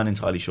we weren't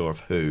entirely sure of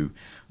who.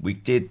 We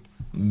did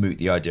moot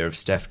the idea of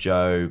Steph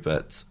Joe,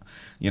 but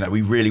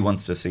we really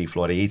wanted to see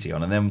Flor Deite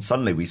on, and then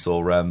suddenly we saw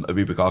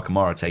Abubakar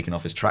Kamara taking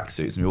off his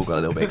tracksuits, and we all got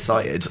a little bit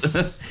excited.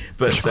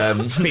 But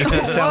speak for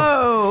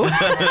yourself.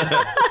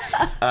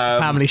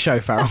 Family show,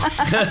 Farrell.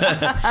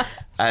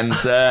 And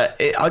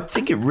I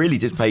think it really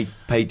did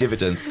pay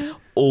dividends.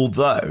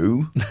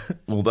 Although,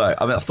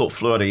 I thought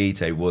Flor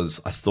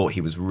Deite I thought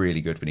he was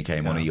really good when he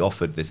came on. He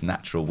offered this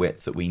natural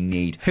width that we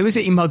need. Who was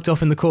it he mugged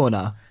off in the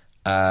corner?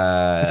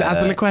 Was it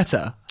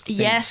Azpilicueta?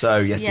 Yes. So,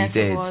 yes, he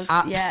did.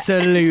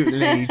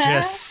 Absolutely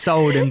just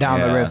sold him down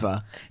the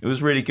river. It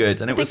was really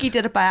good. And I think he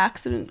did it by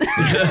accident.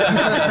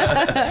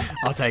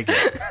 I'll take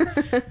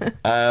it.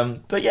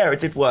 But yeah, it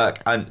did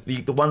work. And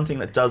the one thing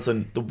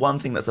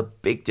that's a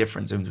big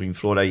difference between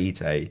Flor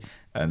Deite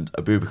and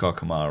Abubakar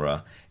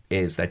Kamara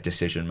is their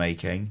decision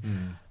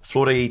making.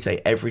 Flor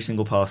Deite, every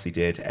single pass he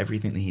did,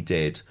 everything that he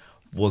did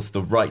was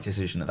the right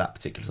decision at that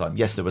particular time.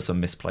 Yes, there were some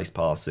misplaced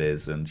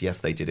passes, and yes,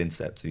 they did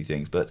intercept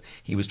things, but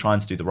he was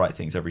trying to do the right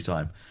things every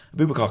time.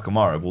 Abubakar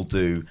Kamara will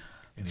do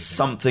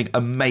something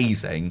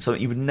amazing,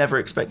 something you would never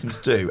expect him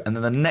to do, and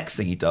then the next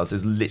thing he does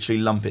is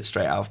literally lump it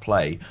straight out of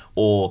play,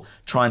 or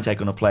try and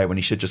take on a player when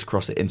he should just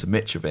cross it into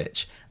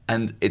Mitrovic,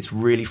 and it's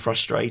really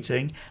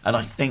frustrating. And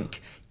I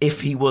think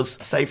if he was,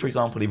 say for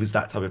example, he was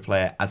that type of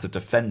player as a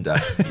defender,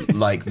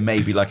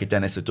 maybe like a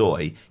Dennis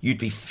Odoi, you'd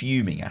be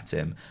fuming at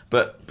him.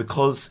 But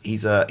because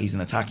he's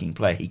an attacking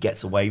player, he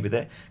gets away with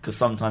it, because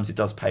sometimes it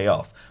does pay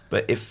off.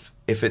 But if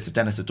it's a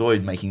Dennis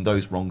Odoi making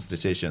those wrong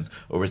decisions,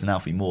 or as an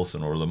Alfie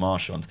Mawson or a Le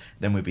Marchand,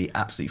 then we'd be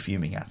absolutely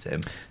fuming at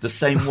him. The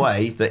same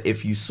way that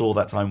if you saw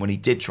that time when he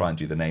did try and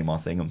do the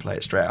Neymar thing and play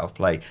it straight out of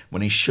play,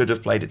 when he should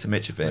have played it to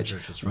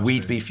Mitrovic,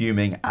 we'd be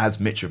fuming as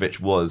Mitrovic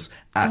was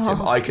at him.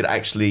 I could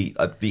actually,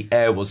 the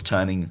air was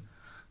turning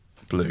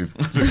blue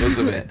because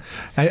of it.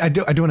 I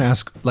do want to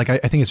ask, I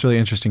think it's really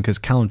interesting because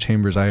Callum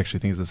Chambers, I actually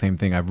think is the same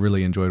thing. I've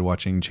really enjoyed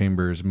watching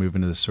Chambers move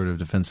into this sort of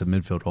defensive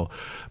midfield role,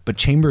 but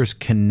Chambers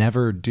can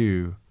never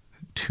do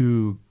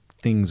two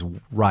things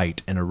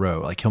right in a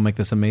row. He'll make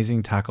this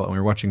amazing tackle, and we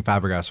were watching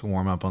Fabregas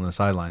warm up on the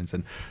sidelines,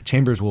 and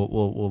Chambers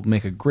will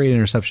make a great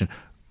interception,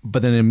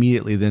 but then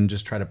immediately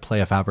just try to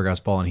play a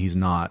Fabregas ball, and he's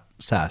not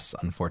Cess,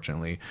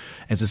 unfortunately.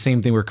 And it's the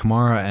same thing where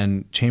Kamara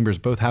and Chambers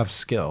both have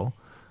skill,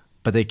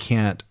 but they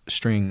can't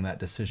string that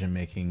decision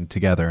making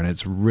together, and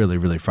it's really,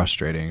 really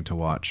frustrating to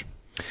watch.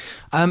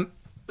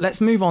 Let's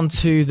move on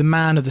to the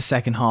man of the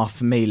second half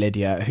for me,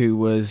 Lydia, who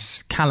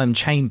was Callum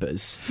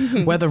Chambers.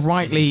 Whether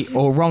rightly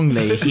or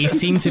wrongly, he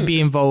seemed to be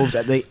involved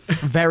at the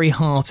very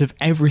heart of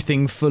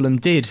everything Fulham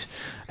did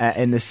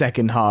in the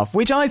second half,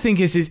 which I think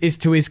is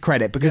to his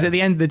credit, because at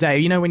the end of the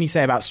day, when you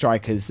say about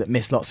strikers that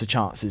miss lots of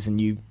chances and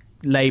you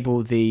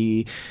label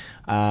the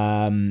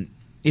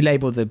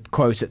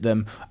quote at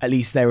them, at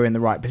least they were in the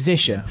right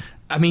position. Yeah.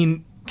 I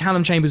mean,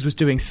 Callum Chambers was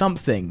doing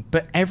something,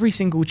 but every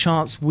single good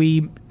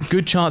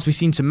chance we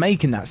seemed to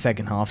make in that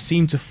second half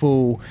seemed to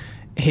fall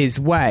his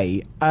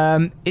way.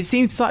 It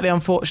seemed slightly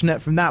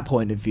unfortunate from that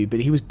point of view,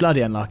 but he was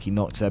bloody unlucky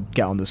not to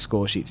get on the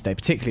score sheet today,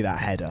 particularly that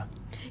header.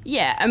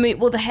 Yeah, I mean,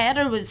 the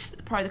header was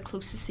probably the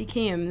closest he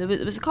came. There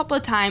was a couple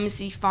of times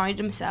he found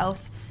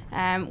himself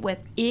with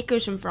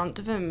acres in front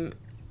of him,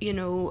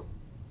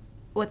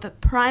 with a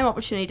prime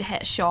opportunity to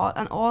hit a shot,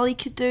 and all he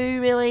could do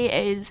really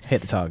is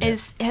hit the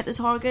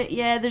target.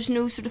 Yeah, there's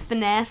no sort of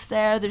finesse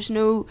there. There's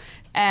no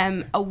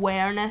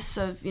awareness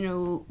of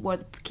where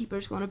the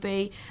keeper's going to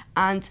be,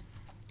 and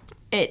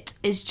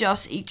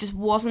he just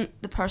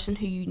wasn't the person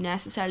who you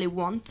necessarily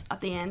want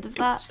at the end of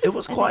that. It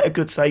was quite a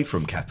good save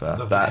from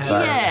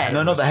Kepa.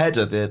 No, not the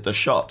header, the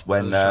shot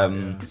when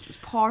it was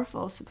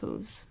powerful, I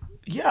suppose.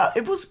 Yeah,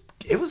 it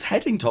was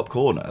heading top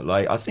corner.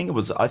 Like I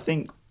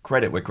think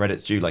credit where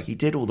credit's due. Like he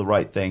did all the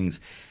right things.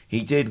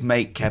 He did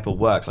make Kepa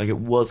work. Like it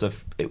was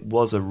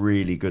a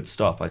really good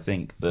stop. I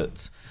think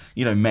that,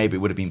 you know, maybe it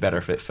would have been better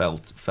if it fell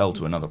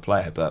to another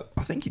player, but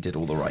I think he did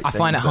all the right things. I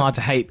find it hard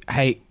to hate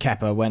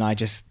Kepa when I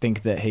just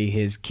think that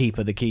he is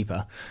keeper the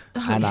keeper,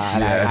 and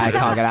I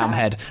can't get it out of my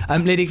head.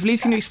 Lydia,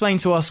 please can you explain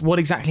to us what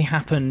exactly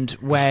happened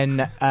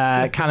when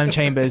Callum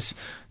Chambers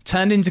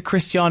turned into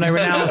Cristiano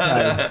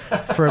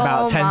Ronaldo for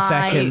about 10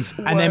 seconds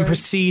and then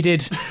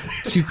proceeded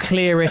to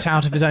clear it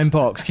out of his own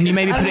box? Can you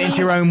maybe put it into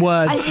your own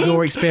words,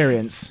 your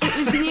experience? It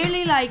was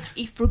nearly like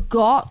he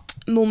forgot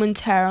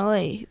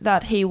momentarily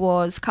that he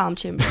was Callum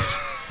Chambers.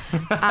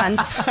 And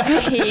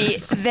he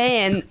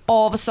then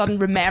all of a sudden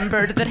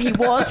remembered that he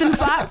was in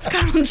fact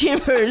Callum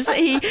Chambers.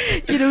 He,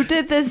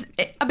 did this.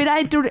 I mean,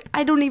 I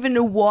don't even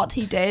know what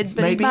he did,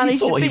 but maybe he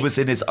thought he was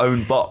in his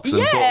own box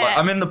and thought, like,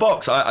 I'm in the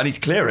box. I need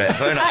to clear it,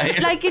 don't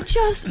I?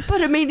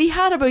 But I mean, he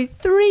had about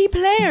 3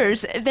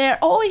 players there.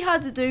 All he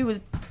had to do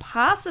was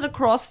pass it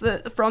across the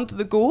front of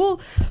the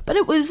goal. But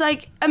it was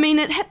like, I mean,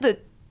 it hit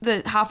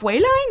the halfway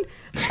line.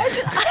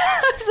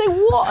 I was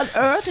like, what on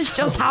earth has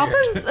just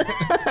happened?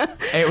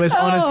 It was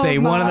honestly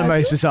one of the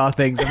most bizarre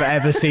things I've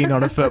ever seen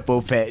on a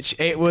football pitch.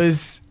 It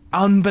was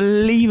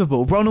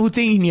unbelievable.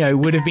 Ronaldinho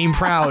would have been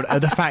proud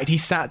of the fact he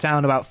sat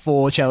down about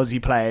 4 Chelsea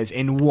players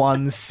in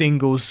one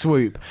single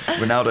swoop.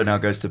 Ronaldo now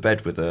goes to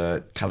bed with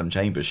a Callum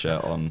Chambers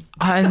shirt on.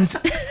 And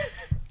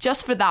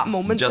just for that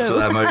moment. For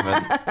that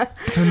moment.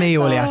 For me,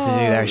 all he has to do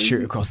there is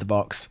shoot across the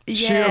box.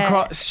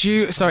 Yeah.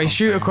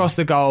 Shoot across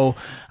the goal.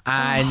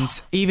 And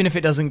even if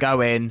it doesn't go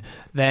in,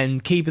 then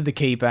the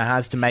keeper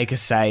has to make a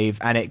save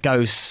and it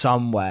goes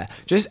somewhere.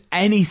 Just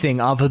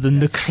anything other than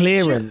the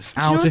clearance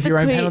out of your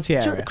own penalty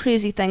area. Do you know what the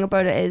crazy thing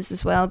about it is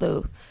as well,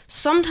 though?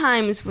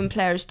 Sometimes when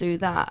players do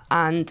that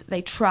and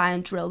they try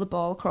and drill the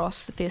ball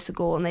across the face of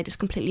goal and they just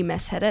completely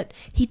mishit it,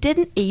 he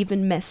didn't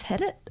even mishit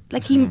it.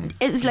 Like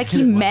it's like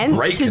he meant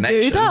to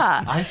do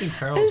that. I think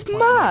Farrell's point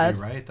might be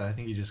right. That I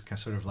think he just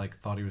sort of like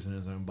thought he was in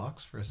his own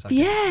box for a second.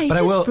 Yeah,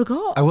 but just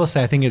forgot. I will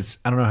say, I think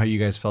I don't know how you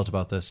guys felt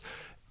about this.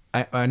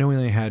 I know we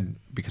only had,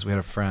 because we had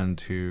a friend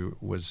who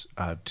was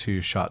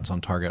 2 shots on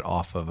target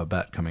off of a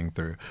bet coming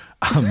through,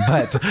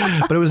 but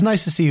it was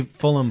nice to see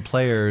Fulham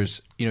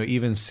players,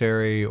 even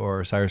Seri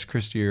or Cyrus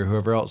Christie or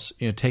whoever else,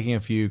 taking a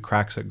few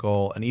cracks at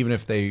goal, and even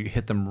if they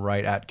hit them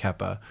right at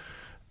Kepa,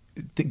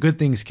 good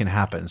things can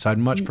happen. So I'd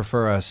much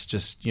prefer us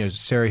just,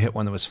 Seri hit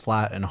one that was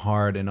flat and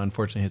hard and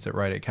unfortunately hits it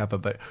right at Kepa.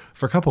 But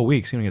for a couple of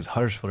weeks, even against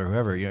Huddersfield or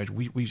whoever,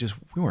 we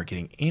weren't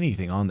getting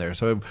anything on there.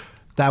 So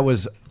that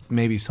was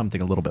maybe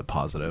something a little bit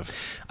positive.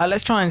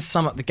 Let's try and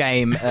sum up the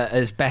game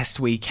as best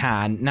we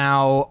can.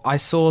 Now, I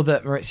saw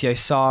that Maurizio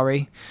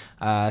Sarri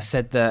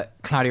said that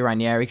Claudio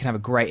Ranieri can have a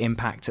great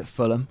impact at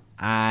Fulham.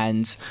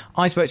 And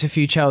I spoke to a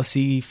few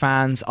Chelsea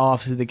fans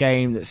after the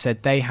game that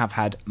said they have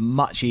had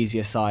much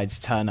easier sides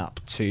turn up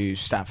to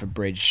Stamford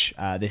Bridge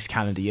this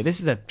calendar year. This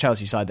is a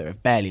Chelsea side that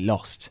have barely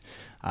lost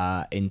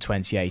in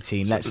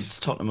 2018.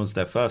 Tottenham was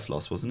their first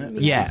loss, wasn't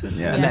it? Yeah.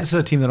 And that's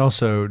a team that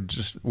also,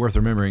 just worth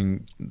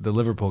remembering, the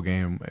Liverpool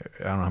game,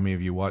 I don't know how many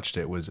of you watched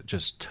it, was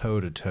just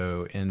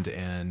toe-to-toe,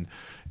 end-to-end,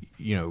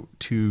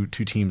 two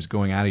teams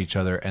going at each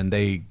other, and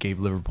they gave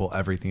Liverpool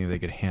everything that they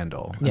could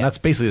handle. And that's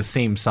basically the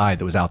same side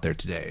that was out there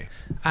today.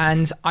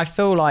 And I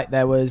feel like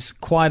there was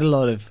quite a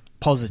lot of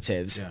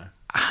positives. Yeah.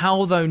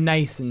 How, though,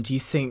 Nathan, do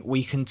you think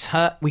we can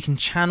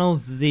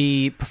channel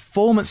the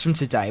performance from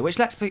today, which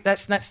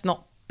let's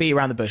not beat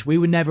around the bush. We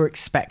were never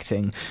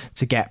expecting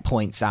to get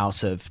points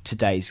out of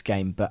today's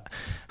game, but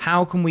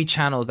how can we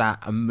channel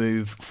that and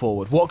move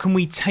forward? What can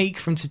we take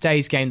from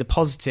today's game, the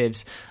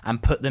positives,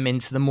 and put them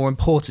into the more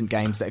important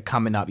games that are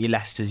coming up? Your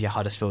Leicesters, your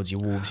Huddersfields, your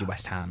Wolves, your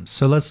West Hams.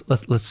 So let's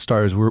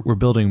start. We're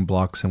building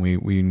blocks, and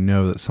we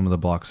know that some of the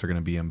blocks are going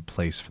to be in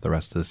place for the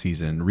rest of the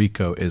season.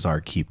 Rico is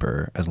our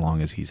keeper as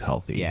long as he's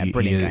healthy. Yeah,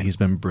 brilliant. He's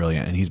been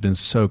brilliant, and he's been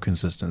so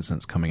consistent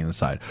since coming in the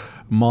side.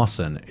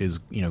 Mawson is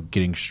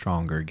getting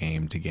stronger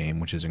game to game,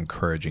 which is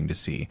encouraging to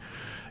see.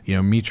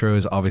 Mitro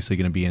is obviously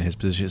going to be in his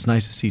position. It's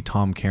nice to see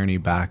Tom Kearney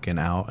back and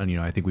out, and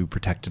I think we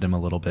protected him a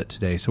little bit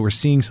today. So we're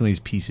seeing some of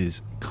these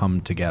pieces come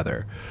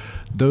together.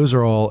 Those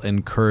are all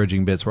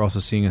encouraging bits. We're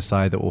also seeing a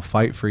side that will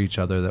fight for each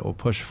other, that will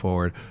push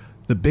forward.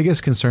 The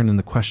biggest concern and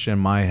the question in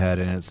my head,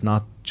 and it's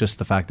not just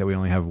the fact that we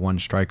only have one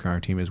striker on our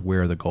team, is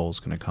where the goal is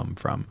going to come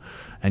from.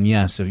 And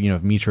yes, if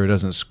Mitro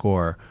doesn't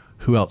score,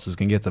 who else is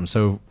going to get them?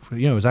 So,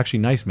 it was actually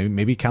nice.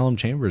 Maybe Callum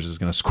Chambers is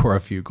going to score a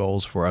few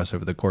goals for us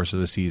over the course of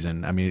the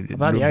season. I mean,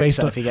 based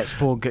on if he gets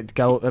 4 good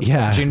goal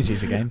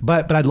opportunities a game.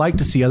 But I'd like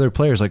to see other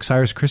players, like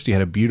Cyrus Christie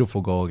had a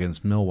beautiful goal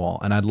against Millwall,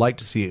 and I'd like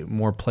to see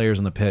more players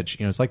on the pitch.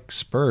 It's like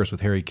Spurs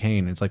with Harry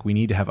Kane. It's like we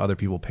need to have other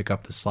people pick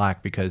up the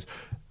slack, because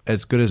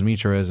as good as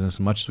Mitro is and as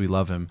much as we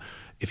love him,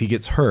 if he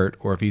gets hurt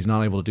or if he's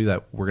not able to do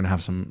that, we're gonna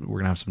have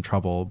some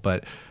trouble.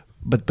 But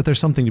But there's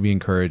something to be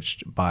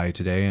encouraged by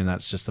today, and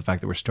that's just the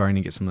fact that we're starting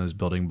to get some of those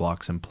building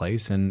blocks in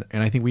place. And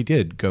I think we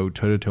did go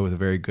toe-to-toe with a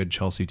very good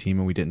Chelsea team,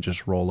 and we didn't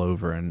just roll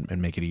over and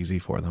make it easy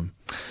for them.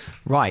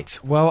 Right.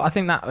 Well, I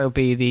think that will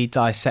be the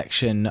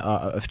dissection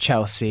of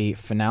Chelsea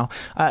for now.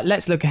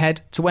 Let's look ahead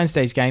to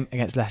Wednesday's game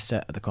against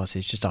Leicester at the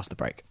Cottage just after the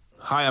break.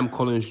 Hi, I'm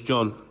Collins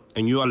John,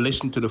 and you are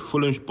listening to the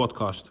Fulhamish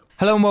podcast.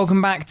 Hello and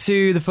welcome back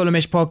to the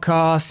Fulhamish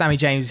podcast. Sammy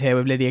James is here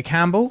with Lydia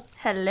Campbell.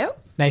 Hello.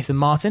 Nathan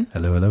Martin.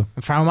 Hello, hello.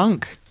 And Farrell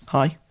Monk.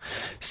 Hi.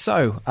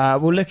 So,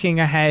 we're looking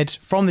ahead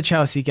from the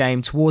Chelsea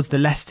game towards the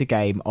Leicester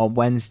game on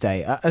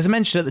Wednesday. As I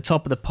mentioned at the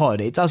top of the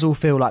pod, it does all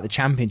feel like the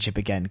Championship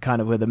again,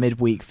 kind of with a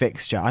midweek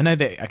fixture. I know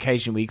that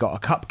occasionally we got a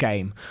cup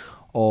game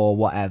or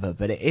whatever,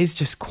 but it is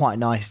just quite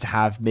nice to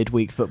have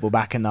midweek football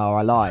back in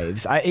our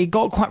lives. It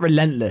got quite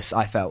relentless,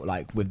 I felt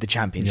like, with the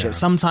Championship. Yeah.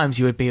 Sometimes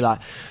you would be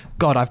like,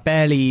 God, I've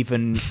barely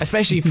even,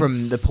 especially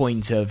from the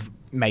point of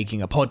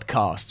making a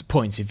podcast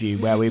point of view,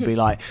 where we'd be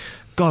like,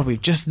 God,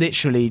 we've just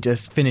literally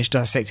just finished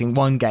dissecting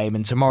one game,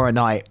 and tomorrow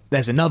night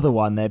there's another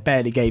one. They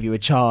barely gave you a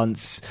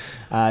chance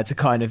to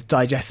kind of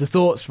digest the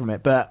thoughts from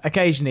it. But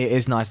occasionally it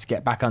is nice to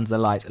get back under the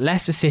lights.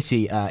 Leicester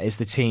City is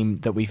the team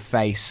that we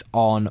face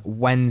on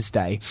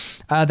Wednesday.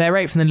 They're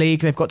 8th in the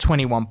league. They've got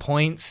 21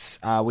 points.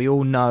 We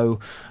all know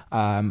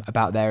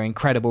about their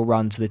incredible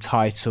run to the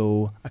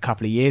title a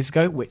couple of years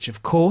ago, which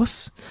of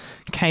course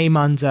came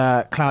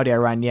under Claudio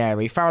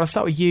Ranieri. Farrell, I'll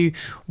start with you.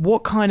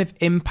 What kind of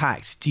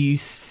impact do you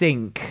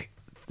think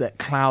that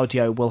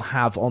Claudio will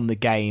have on the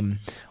game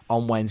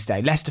on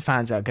Wednesday? Leicester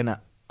fans are going to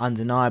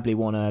undeniably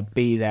want to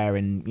be there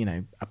and, you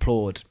know,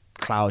 applaud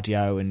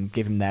Claudio and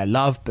give him their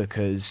love,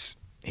 because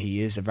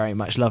he is a very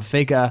much loved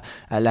figure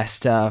at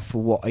Leicester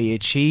for what he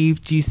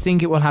achieved. Do you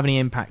think it will have any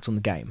impact on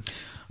the game?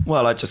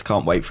 Well, I just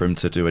can't wait for him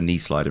to do a knee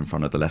slide in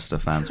front of the Leicester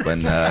fans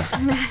when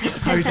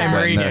Jose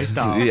Mourinho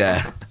style.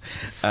 Yeah,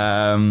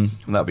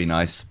 that'd be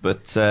nice.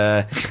 But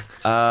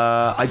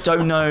I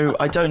don't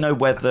know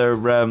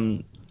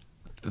whether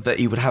that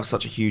he would have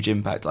such a huge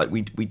impact. Like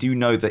we do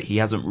know that he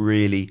hasn't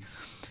really.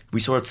 We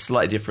saw a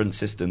slightly different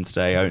system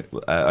today,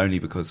 only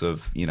because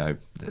of, you know,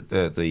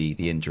 the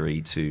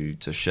injury to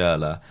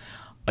Schürrle.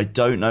 I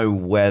don't know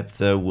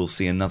whether we'll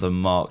see another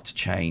marked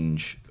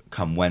change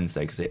come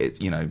Wednesday, because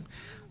it's, you know,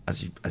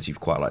 as you've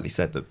quite rightly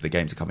said, the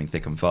games are coming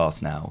thick and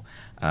fast now.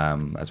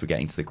 As we're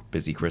getting to the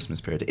busy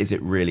Christmas period, is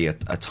it really a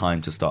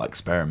time to start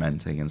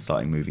experimenting and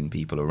starting moving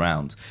people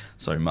around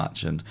so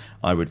much? And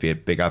I would be a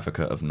big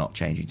advocate of not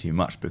changing too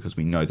much, because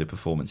we know the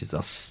performances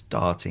are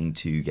starting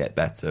to get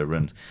better,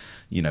 and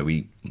you know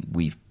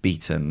we've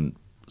beaten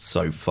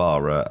so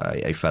far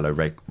a fellow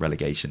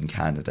relegation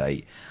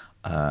candidate,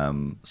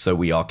 so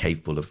we are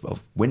capable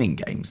of winning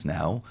games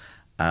now,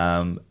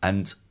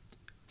 and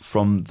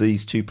from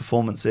these two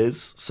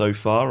performances so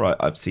far,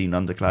 I've seen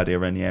under Claudio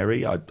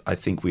Ranieri, I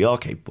think we are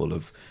capable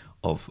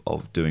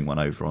of doing one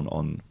over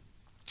on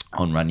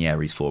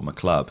Ranieri's former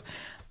club.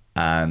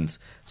 And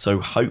so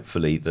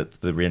hopefully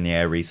that the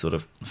Ranieri sort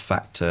of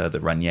factor,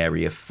 the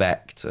Ranieri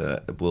effect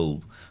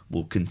will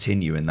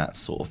continue in that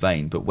sort of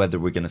vein. But whether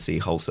we're going to see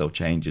wholesale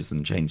changes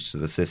and changes to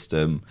the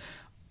system,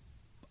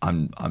 I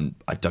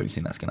don't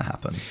think that's going to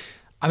happen.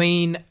 I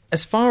mean,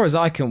 as far as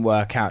I can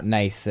work out,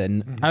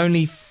 Nathan,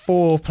 only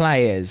 4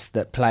 players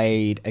that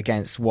played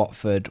against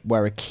Watford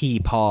were a key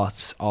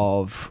part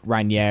of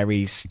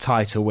Ranieri's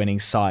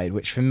title-winning side,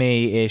 which for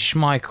me is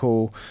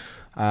Schmeichel,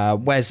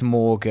 Wes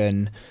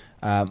Morgan,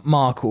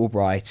 Mark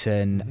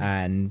Albrighton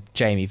and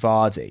Jamie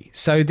Vardy.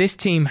 So this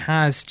team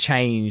has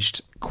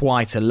changed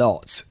quite a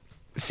lot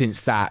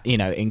since that, you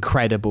know,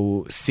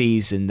 incredible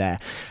season there.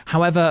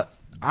 However,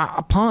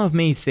 a part of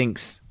me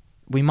thinks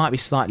we might be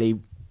slightly,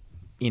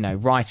 you know,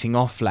 writing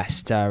off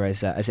Leicester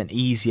as an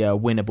easier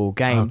winnable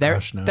game. Oh, they're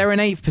in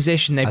 8th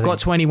position. They've got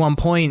 21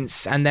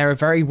 points, and they're a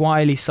very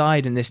wily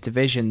side in this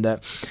division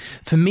that,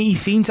 for me,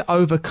 seem to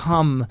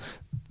overcome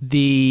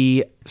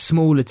the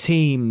smaller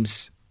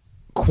teams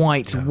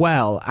quite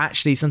well.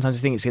 Actually, sometimes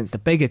I think it's against the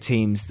bigger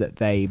teams that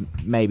they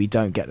maybe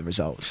don't get the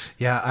results.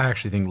 Yeah, I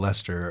actually think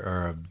Leicester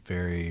are a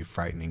very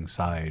frightening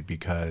side,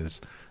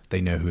 because they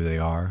know who they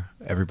are.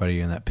 Everybody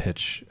in that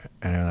pitch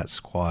and in that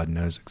squad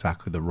knows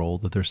exactly the role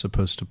that they're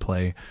supposed to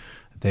play.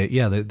 They're not,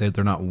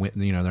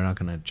 you know, they're not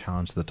going to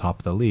challenge to the top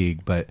of the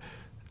league, but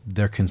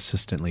they're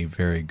consistently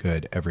very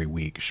good every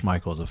week.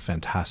 Schmeichel is a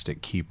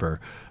fantastic keeper.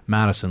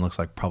 Maddison looks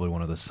like probably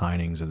one of the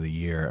signings of the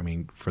year. I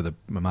mean, for the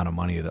amount of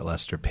money that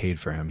Leicester paid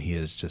for him, he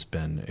has just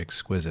been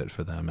exquisite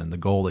for them. And the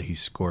goal that he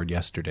scored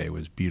yesterday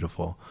was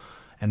beautiful.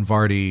 And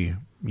Vardy,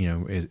 you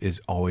know, is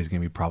always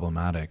going to be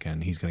problematic,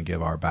 and he's going to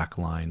give our back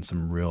line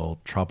some real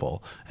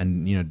trouble.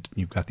 And, you know,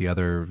 you've got the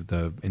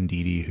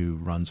Ndidi who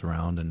runs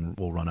around and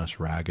will run us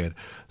ragged.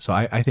 So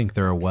I think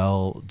they're a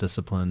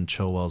well-disciplined.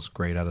 Chilwell's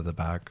great out of the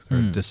back. They're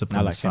a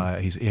disciplined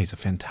side. He's a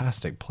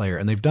fantastic player.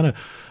 And they've done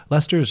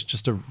Leicester's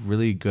just a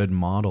really good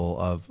model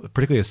of,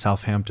 particularly as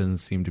Southampton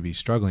seem to be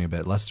struggling a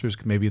bit, Leicester's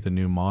maybe the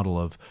new model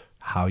of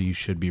how you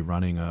should be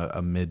running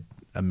a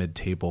a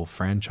mid-table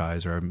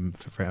franchise or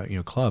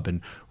a club.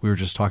 And we were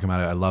just talking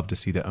about it. I love to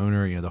see the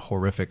owner, the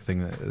horrific thing,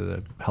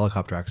 the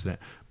helicopter accident,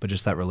 but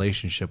just that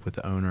relationship with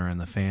the owner and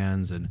the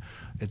fans, and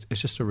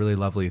it's just a really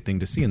lovely thing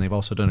to see. And they've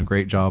also done a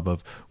great job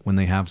of, when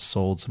they have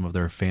sold some of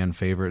their fan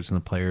favorites and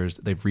the players,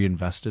 they've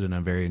reinvested in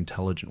a very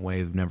intelligent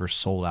way. They've never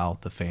sold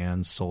out the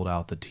fans, sold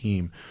out the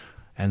team.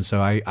 And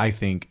so I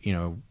think,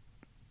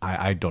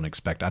 I don't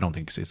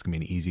think it's going to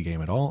be an easy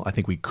game at all. I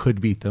think we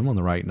could beat them on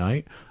the right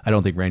night. I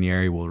don't think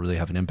Ranieri will really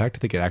have an impact. I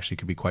think it actually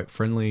could be quite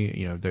friendly.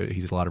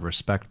 He's a lot of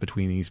respect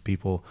between these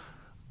people.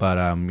 But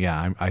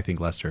I think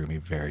Leicester are going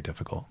to be very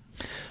difficult.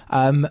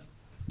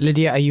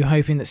 Lydia, are you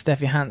hoping that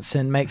Steffi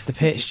Hansen makes the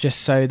pitch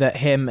just so that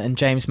him and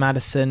James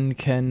Maddison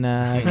can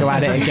go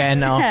at it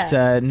again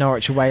after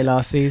Norwich away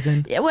last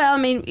season? Yeah, well, I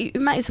mean, you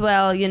might as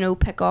well,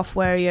 pick off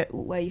where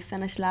you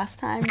finished last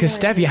time. Because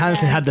Steffi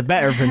Hansen had the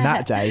better of him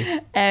that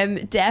day.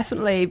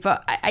 Definitely,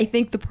 but I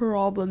think the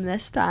problem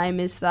this time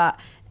is that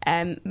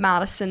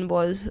Maddison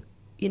was,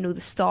 the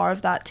star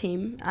of that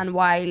team, and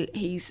while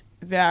he's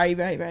very,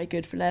 very, very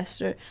good for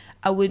Leicester,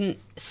 I wouldn't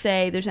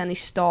say there's any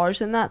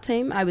stars in that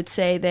team. I would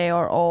say they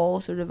are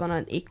all sort of on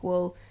an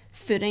equal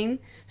footing.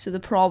 So the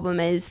problem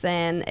is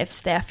then if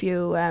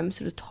Stefio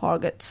sort of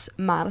targets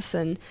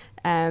Maddison,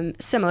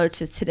 similar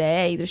to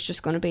today, there's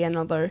just going to be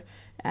another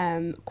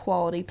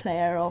quality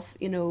player of,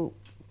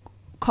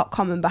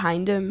 coming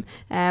behind him.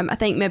 I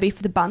think maybe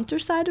for the banter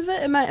side of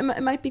it, it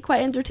might be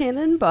quite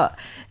entertaining, but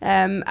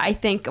I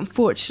think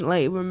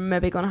unfortunately we're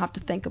maybe going to have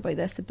to think about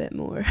this a bit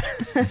more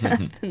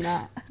than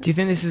that. Do you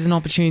think this is an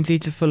opportunity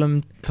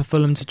for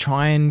Fulham to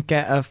try and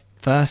get a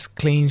first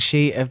clean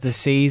sheet of the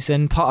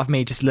season? Part of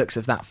me just looks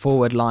at that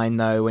forward line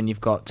though, when you've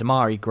got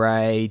Damari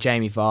Gray,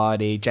 Jamie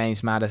Vardy,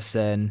 James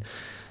Maddison,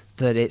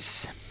 that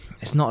it's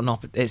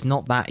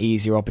not that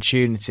easier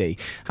opportunity.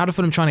 How do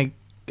Fulham trying to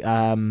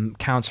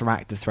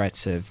counteract the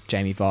threats of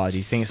Jamie Vardy? Do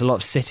you think it's a lot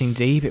of sitting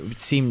deep? It would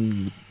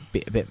seem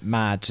a bit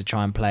mad to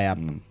try and play a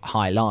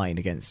high line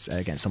against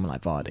someone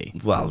like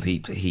Vardy. Well,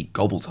 he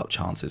gobbles up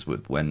chances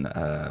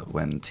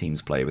when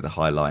teams play with a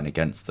high line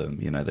against them.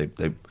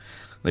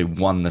 They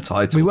won the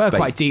title. We were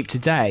quite deep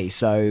today,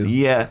 so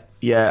yeah.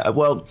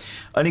 Well,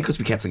 only because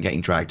we kept on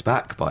getting dragged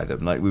back by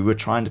them. Like, we were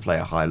trying to play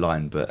a high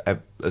line, but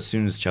as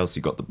soon as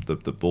Chelsea got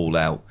the ball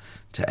out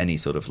to any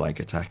sort of like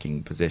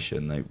attacking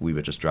position, we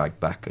were just dragged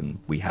back, and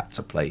we had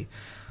to play,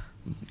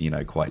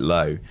 quite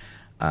low,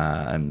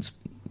 and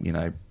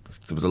there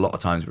was a lot of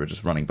times we were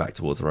just running back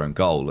towards our own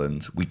goal,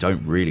 and we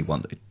don't really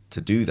want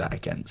to do that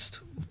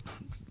against.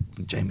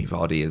 Jamie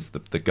Vardy is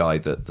the guy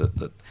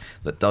that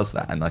does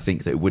that, and I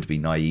think that it would be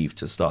naive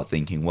to start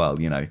thinking, well,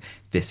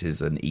 this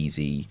is an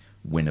easy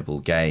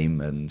winnable game,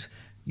 and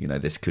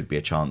this could be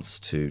a chance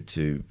to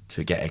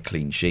get a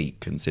clean sheet,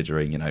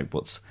 considering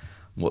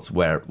what's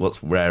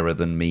rarer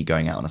than me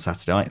going out on a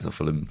Saturday night is a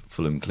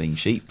Fulham clean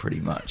sheet, pretty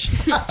much.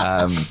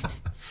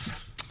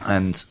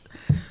 And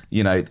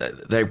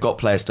they've got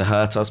players to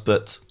hurt us,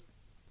 but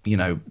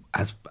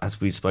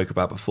as we spoke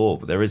about before,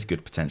 there is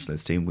good potential in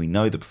this team. We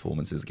know the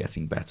performances are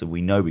getting better.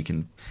 We know we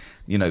can,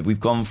 we've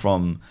gone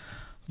from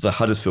the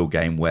Huddersfield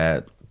game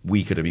where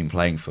we could have been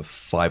playing for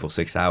 5 or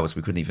 6 hours.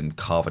 We couldn't even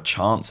carve a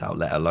chance out,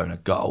 let alone a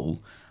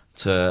goal,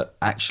 to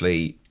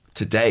actually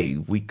today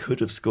we could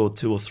have scored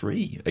 2 or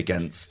 3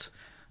 against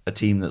a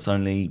team that's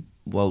only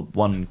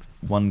only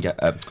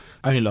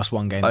lost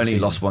one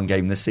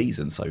game this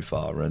season so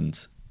far.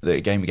 And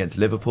the game against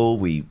Liverpool,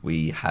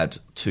 we had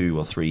 2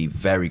 or 3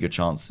 very good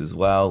chances as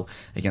well.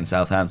 Against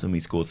Southampton, we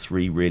scored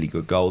 3 really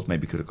good goals.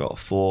 Maybe could have got a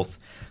 4th.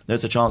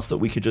 There's a chance that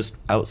we could just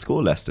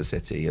outscore Leicester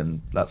City,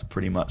 and that's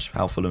pretty much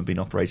how Fulham have been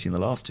operating the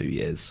last 2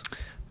 years.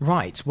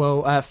 Right.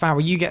 Well,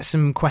 Farrell, you get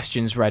some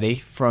questions ready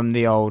from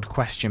the old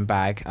question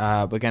bag.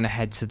 We're going to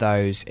head to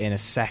those in a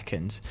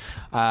second.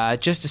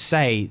 Just to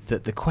say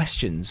that the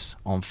questions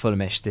on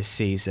Fulhamish this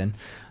season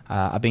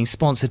are being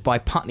sponsored by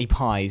Putney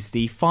Pies,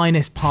 the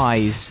finest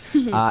pies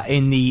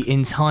in the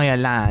entire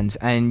land,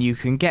 and you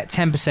can get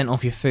 10%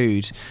 off your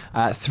food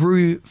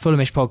through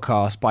Fulhamish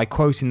Podcast by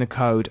quoting the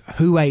code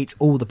 "Who ate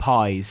all the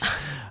pies?"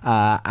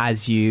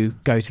 As you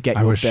go to get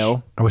your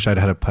bill. I wish I'd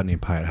had a Putney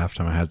pie at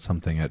halftime. I had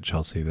something at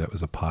Chelsea that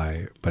was a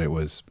pie, but it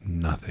was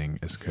nothing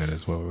as good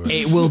as what we were.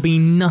 It will be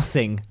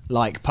nothing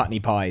like Putney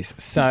Pies.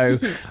 So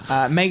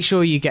make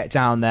sure you get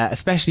down there,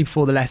 especially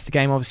before the Leicester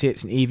game. Obviously,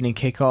 it's an evening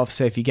kickoff,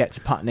 so if you get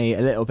to Putney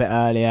a little bit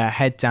earlier,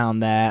 head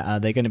down there.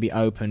 They're going to be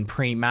open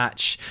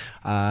pre-match.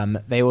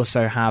 They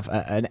also have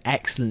an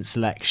excellent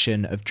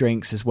selection of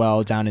drinks as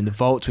well down in the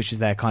Vault, which is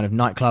their kind of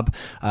nightclub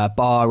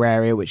bar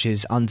area, which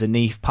is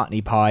underneath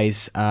Putney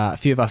Pies. A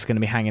few of us are going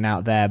to be hanging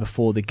out there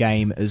before the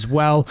game as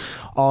well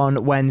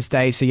on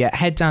Wednesday. So yeah,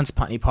 head down to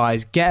Putney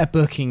Pies, get a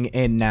booking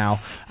in now,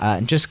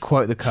 and just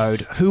quote the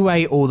code "Who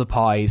ate all the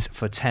pies"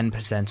 for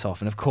 10% off.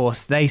 And of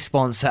course, they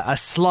sponsor a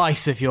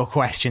slice of your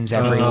questions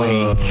every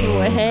week.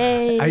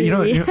 Hey.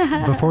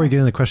 Before we get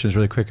into the questions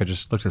really quick, I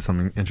just looked at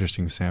something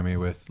interesting, Sammy,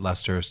 with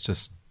Leicester. It's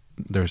just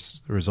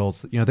there's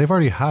results. They've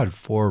already had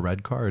 4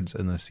 red cards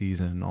in the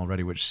season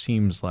already, which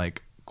seems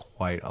like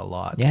quite a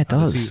lot. Yeah, it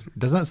does.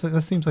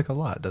 That seems like a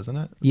lot, doesn't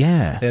it?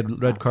 Yeah. They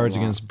had red cards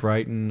against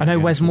Brighton. I know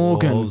Wes against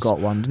Morgan Wolves. got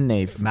one, didn't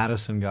he?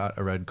 Madison got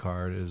a red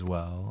card as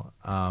well.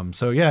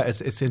 So yeah,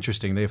 it's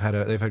interesting. They've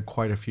had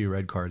quite a few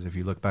red cards. If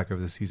you look back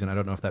over the season, I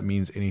don't know if that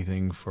means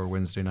anything for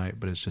Wednesday night,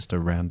 but it's just a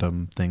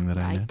random thing that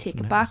I take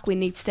it noticed. back. We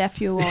need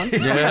Stefio on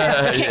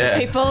to kick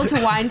people, to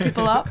wind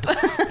people up.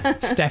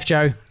 Steph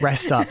Joe,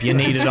 rest up. You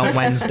need it on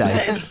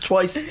Wednesday.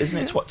 Isn't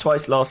it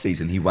twice last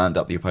season he wound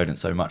up the opponent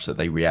so much that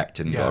they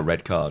reacted and got a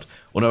red card?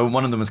 Well, no,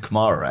 one of them was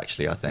Kamara,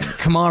 actually, I think.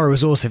 Kamara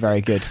was also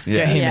very good.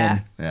 Get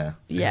him in.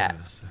 Yeah.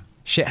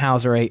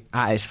 Shithousery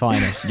at its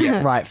finest.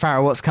 Right,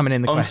 Farrell, what's coming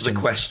in the questions? On to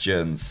the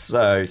questions.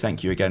 So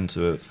thank you again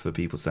for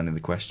people sending the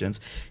questions.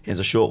 Here's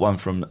a short one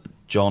from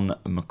John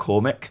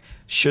McCormick.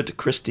 Should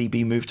Christie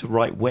be moved to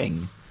right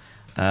wing?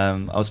 I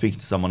was speaking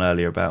to someone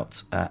earlier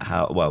about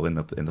how, well, in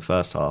the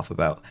first half,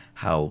 about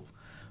how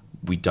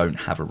we don't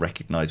have a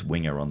recognised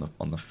winger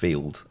on the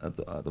field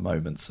at the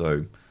moment.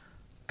 So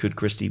could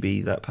Christie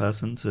be that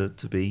person to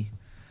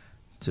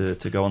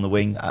go on the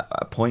wing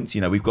at points?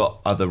 You know, we've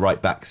got other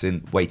right backs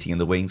waiting in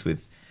the wings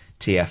with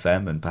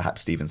TFM and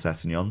perhaps Steven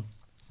Sessegnon.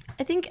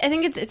 I think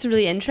it's a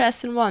really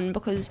interesting one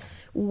because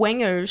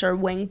wingers or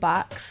wing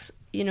backs,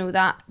 you know,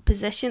 that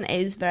position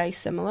is very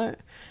similar.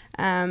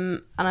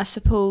 And I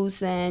suppose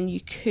then you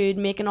could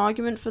make an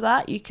argument for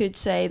that. You could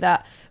say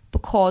that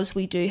because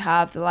we do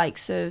have the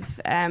likes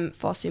of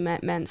Fosu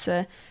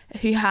Mensah,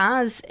 who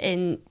has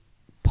in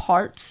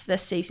parts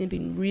this season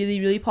been really,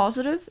 really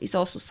positive. He's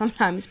also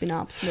sometimes been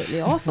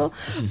absolutely awful.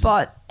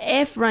 But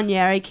if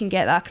Ranieri can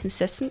get that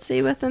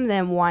consistency with him,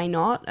 then why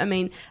not? I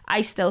mean,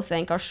 I still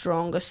think our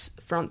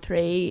strongest front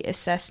three is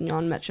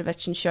Sessegnon,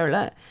 Mitrovic and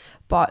Schürrle.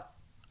 But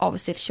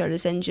obviously if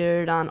Schürrle's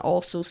injured and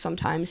also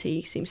sometimes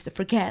he seems to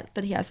forget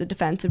that he has a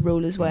defensive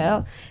role as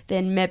well,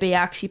 then maybe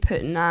actually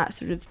putting that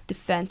sort of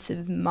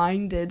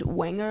defensive-minded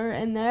winger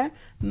in there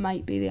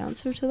might be the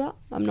answer to that.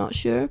 I'm not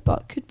sure,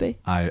 but it could be.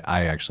 I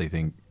actually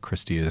think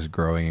Christie is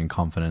growing in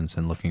confidence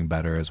and looking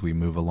better as we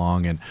move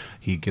along, and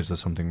he gives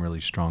us something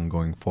really strong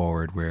going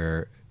forward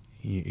where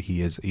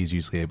he's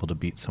usually able to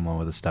beat someone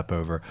with a step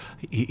over.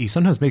 He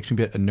sometimes makes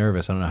me a bit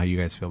nervous. I don't know how you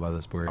guys feel about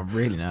this, but I'm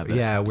really nervous.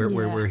 Yeah,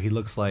 where he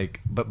looks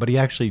like, but he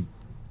actually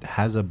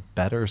has a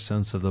better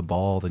sense of the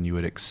ball than you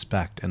would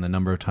expect, and the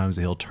number of times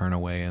that he'll turn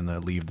away and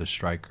leave the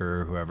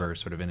striker or whoever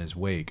sort of in his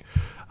wake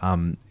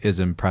is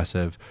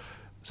impressive.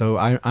 So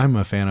I'm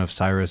a fan of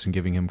Cyrus and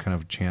giving him kind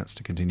of a chance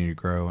to continue to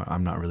grow.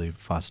 I'm not really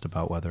fussed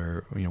about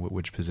whether, you know,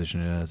 which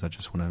position it is. I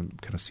just want to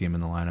kind of see him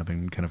in the lineup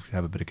and kind of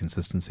have a bit of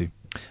consistency.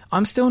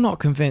 I'm still not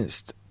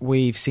convinced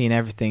we've seen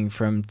everything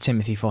from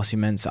Timothy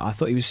Fosu-Mensah. I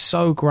thought he was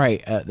so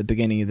great at the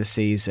beginning of the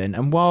season.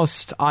 And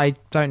whilst I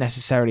don't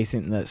necessarily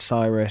think that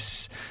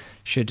Cyrus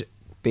should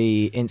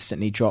be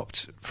instantly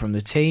dropped from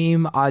the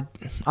team, I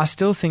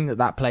still think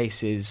that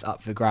place is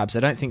up for grabs. I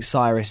don't think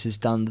Cyrus has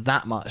done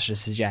that much to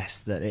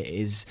suggest that it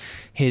is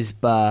his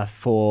berth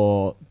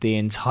for the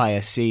entire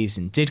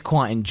season. Did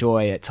quite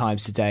enjoy at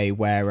times today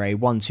where a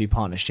 1-2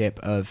 partnership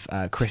of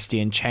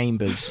Christie and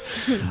Chambers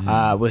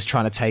was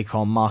trying to take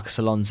on Marcus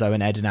Alonso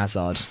and Eden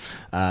Hazard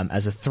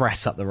as a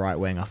threat up the right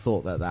wing. I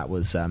thought that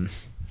was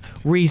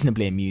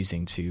reasonably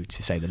amusing to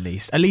say the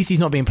least. At least he's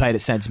not being played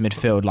at centre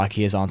midfield like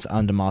he is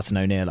under Martin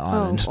O'Neill at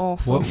Ireland.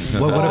 Awful.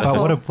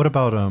 What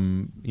about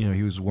you know,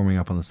 he was warming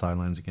up on the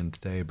sidelines again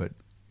today, but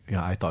you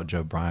know, I thought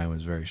Joe Bryan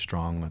was very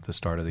strong at the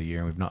start of the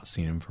year. We've not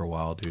seen him for a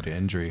while due to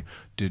injury.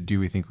 Do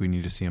we think we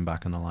need to see him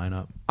back in the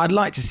lineup? I'd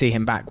like to see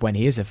him back when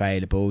he is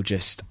available.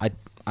 Just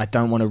I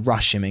don't want to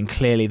rush him, and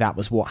clearly that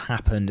was what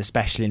happened,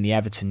 especially in the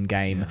Everton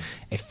game. Yeah.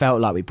 It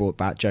felt like we brought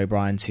back Joe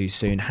Bryan too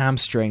soon.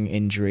 Hamstring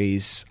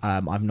injuries,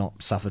 I've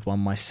not suffered one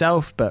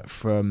myself, but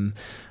from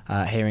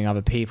hearing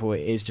other people,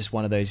 it is just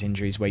one of those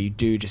injuries where you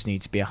do just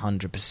need to be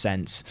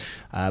 100%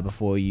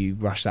 before you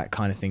rush that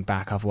kind of thing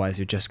back. Otherwise,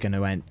 you're just going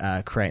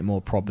to create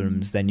more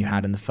problems than you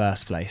had in the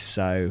first place.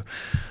 So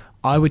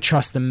I would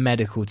trust the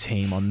medical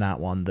team on that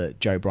one, that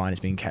Joe Bryan is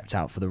being kept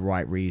out for the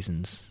right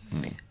reasons.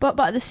 But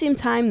at the same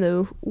time,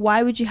 though,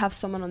 why would you have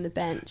someone on the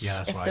bench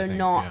if they're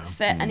not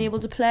fit and able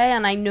to play?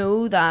 And I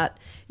know that,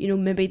 you know,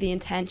 maybe the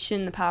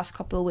intention the past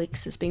couple of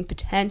weeks has been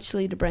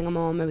potentially to bring them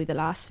on maybe the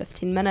last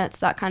 15 minutes,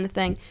 that kind of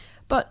thing.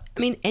 But, I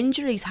mean,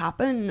 injuries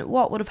happen.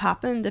 What would have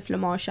happened if Le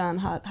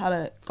Marchand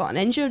had gotten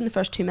injured in the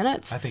first 2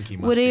 minutes? I think he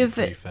must be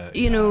pretty fit.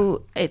 You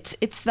know, it's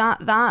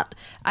that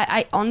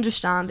I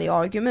understand the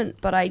argument,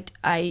 but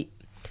I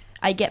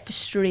get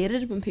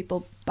frustrated when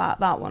people bat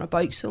that one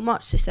about so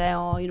much. They say,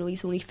 oh, you know,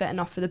 he's only fit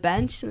enough for the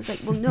bench. And it's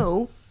like, well,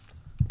 no.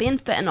 Being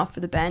fit enough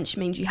for the bench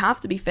means you have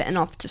to be fit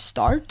enough to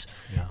start.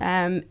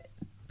 Yeah.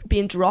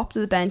 Being dropped to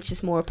the bench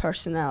is more a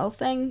personnel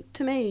thing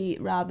to me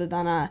rather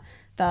than a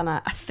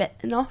fit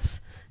enough.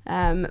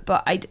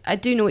 But I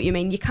do know what you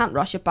mean. You can't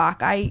rush it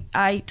back.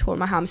 I tore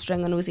my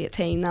hamstring when I was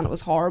 18 and it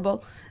was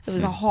horrible. It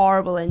was a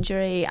horrible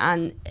injury,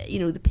 and you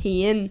know, the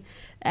pain,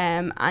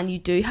 and you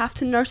do have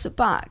to nurse it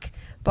back.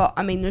 But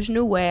I mean, there's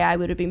no way I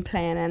would have been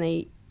playing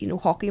any, you know,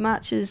 hockey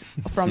matches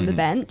from the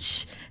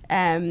bench.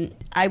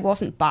 I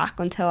wasn't back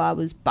until I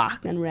was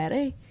back and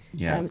ready.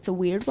 Yeah. It's a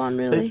weird one,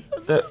 really.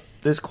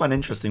 There's quite an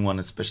interesting one,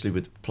 especially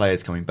with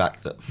players coming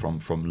back that from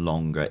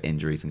longer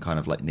injuries and kind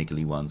of like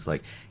niggly ones.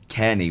 Like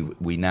Kearney,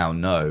 we now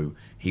know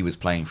he was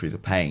playing through the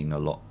pain a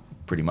lot,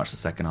 pretty much the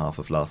second half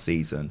of last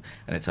season,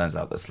 and it turns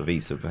out that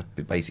Slavisa had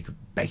been basically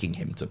begging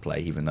him to play,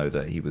 even though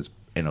that he was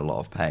in a lot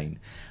of pain.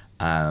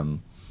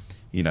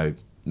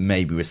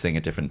 Maybe we're seeing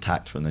a different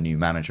tact from the new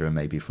manager, and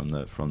maybe from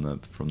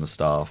the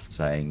staff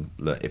saying,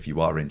 look, if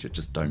you are injured,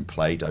 just don't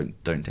play,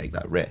 don't take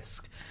that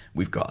risk.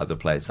 We've got other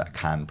players that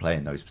can play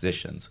in those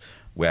positions.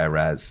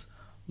 Whereas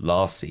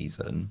last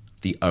season,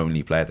 the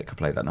only player that could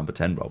play that number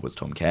 10 role was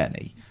Tom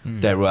Kearney.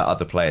 There were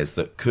other players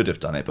that could have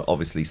done it, but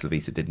obviously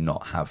Slavisa did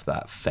not have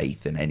that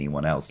faith in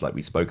anyone else. Like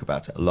we spoke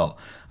about it a lot,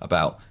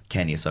 about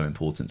Kearney is so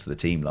important to the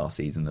team last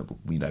season that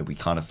we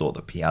kind of thought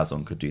that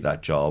Piazon could do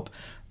that job.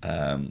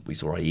 We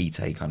saw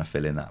Aite kind of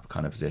fill in that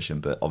kind of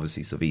position, but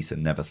obviously Slavisa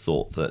never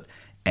thought that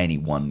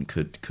anyone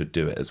could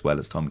do it as well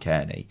as Tom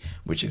Kearney,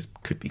 which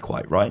could be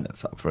quite right.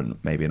 That's up for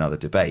maybe another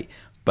debate.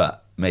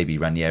 But maybe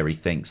Ranieri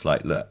thinks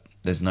like, look,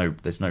 there's no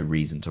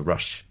reason to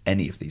rush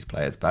any of these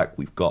players back.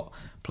 We've got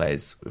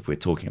players, if we're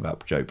talking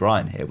about Joe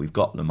Bryan here, we've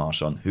got Le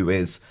Marchand, who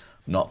is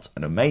not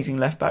an amazing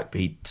left back, but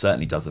he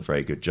certainly does a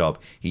very good job.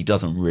 He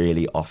doesn't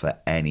really offer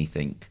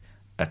anything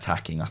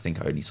attacking. I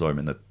think I only saw him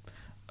in the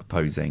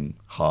opposing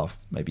half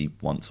maybe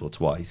once or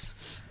twice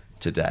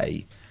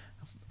today.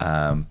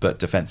 But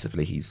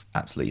defensively, he's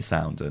absolutely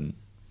sound, and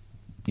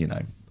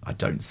I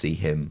don't see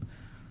him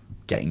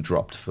getting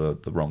dropped for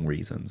the wrong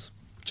reasons,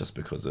 just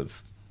because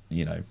of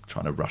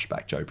trying to rush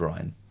back Joe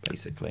Bryan,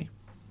 basically.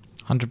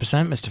 100%,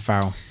 Mr.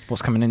 Farrell.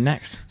 What's coming in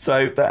next?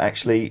 So that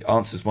actually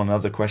answers one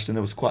other question.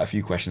 There was quite a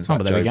few questions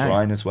about Joe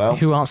Bryan as well.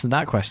 Who answered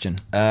that question?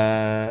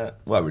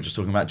 We're just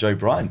talking about Joe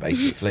Bryan,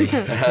 basically.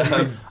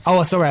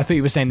 Oh, sorry. I thought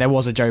you were saying there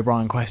was a Joe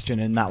Bryan question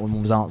and that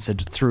one was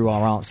answered through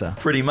our answer.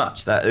 Pretty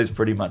much. That is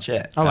pretty much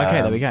it. Oh,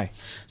 okay. There we go.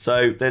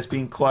 So there's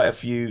been quite a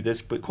few.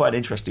 There's quite an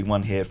interesting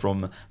one here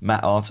from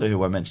Matt Arter,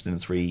 who I mentioned in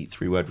the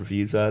three-word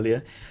reviews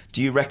earlier.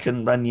 Do you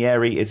reckon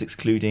Ranieri is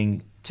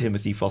excluding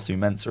Timothy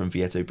Fosu-Mensah and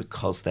Vietto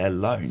because they're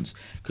loans?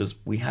 Because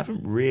we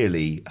haven't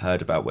really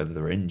heard about whether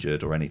they're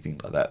injured or anything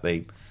like that.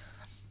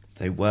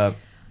 They were,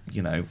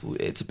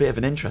 it's a bit of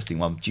an interesting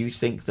one. Do you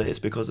think that it's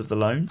because of the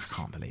loans?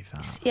 I can't believe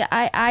that. Yeah,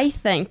 I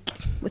think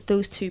with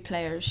those two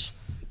players,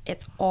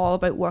 it's all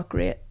about work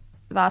rate.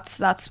 That's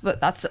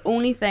the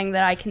only thing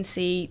that I can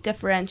see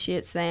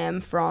differentiates them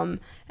from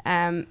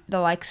the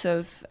likes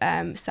of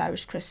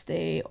Cyrus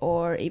Christie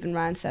or even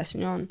Ryan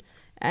Sessegnon.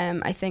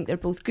 I think they're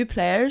both good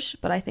players,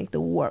 but I think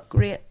the work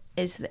rate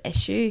is the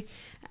issue.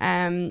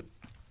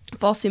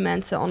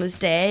 Fosu-Mensah on his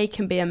day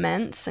can be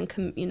immense and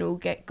can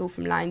go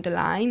from line to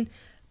line,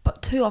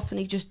 but too often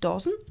he just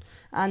doesn't.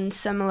 And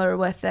similar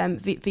with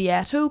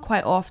Vietto,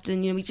 quite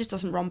often he just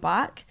doesn't run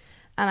back.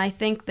 And I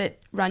think that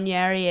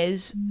Ranieri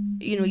is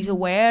he's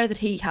aware that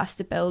he has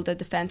to build a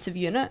defensive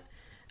unit.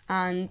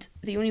 And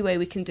the only way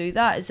we can do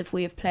that is if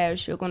we have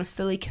players who are going to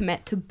fully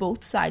commit to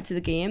both sides of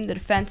the game, the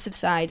defensive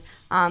side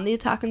and the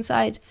attacking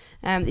side.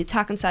 The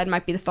attacking side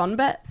might be the fun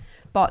bit,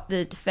 but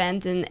the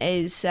defending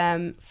is,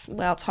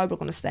 it's how we're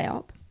going to stay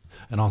up.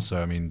 And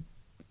also,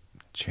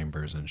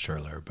 Chambers and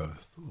Schürrle are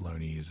both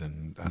loanies,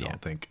 and I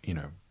don't think,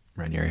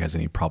 Ranieri has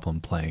any problem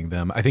playing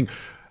them. I think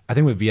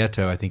with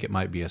Vietto, I think it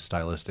might be a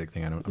stylistic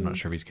thing. I'm not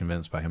sure if he's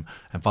convinced by him.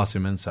 And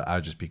Fosu-Mensah, I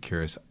would just be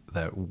curious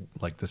that,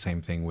 like the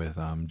same thing with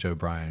Joe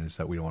Bryan, is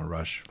that we don't want to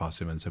rush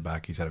Fosu-Mensah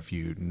back. He's had a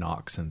few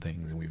knocks and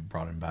things, and we've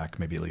brought him back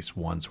maybe at least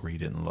once where he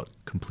didn't look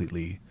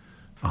completely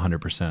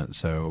 100%.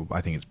 So I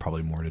think it's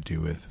probably more to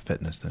do with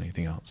fitness than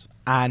anything else.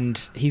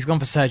 And he's gone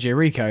for Sergio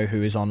Rico,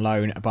 who is on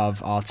loan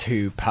above our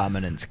two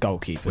permanent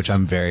goalkeepers. Which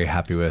I'm very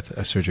happy with.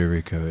 Sergio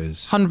Rico is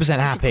 100%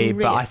 happy,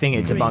 but I think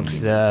it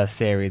debunks the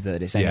theory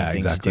that it's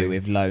anything to do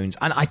with loans.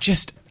 And I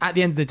just, at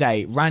the end of the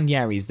day,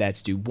 Ranieri is there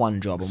to do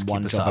one job and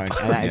one job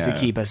only, and that is to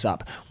keep us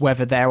up.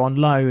 Whether they're on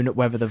loan,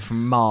 whether they're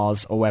from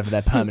Mars, or whether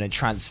they're permanent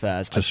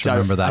transfers. Just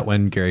remember that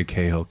when Gary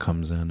Cahill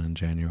comes in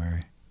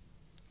January.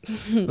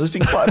 There's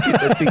been quite a few.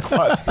 There's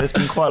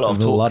been quite a lot of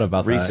talk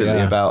about recently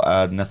that,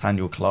 about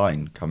Nathaniel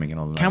Klein coming in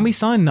on loan. Can we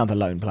sign another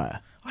loan player?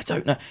 I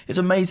don't know. It's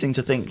amazing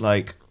to think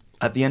like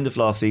at the end of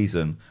last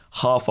season,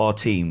 half our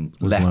team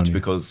left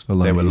because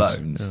they were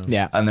loans.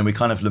 Yeah. And then we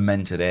kind of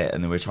lamented it,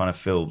 and then we're trying to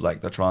fill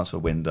like the transfer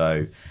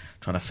window,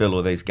 trying to fill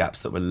all these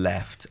gaps that were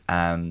left,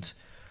 and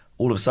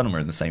all of a sudden we're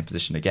in the same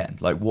position again.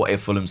 Like, what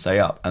if Fulham stay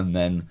up and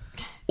then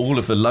all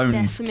of the loans,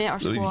 decimate our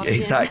squad,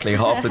 exactly,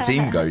 half the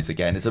team goes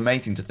again. It's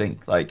amazing to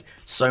think like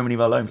so many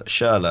of our loans, like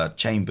Schürrle,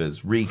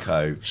 Chambers,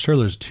 Rico.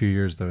 Schürrle's 2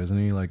 years though, isn't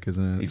he? Like,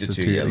 isn't it? He's a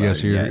 2-year loan.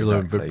 Yes, you're exactly. a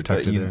little bit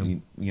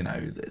protected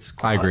there. It's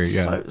quite, I agree.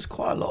 Yeah, there's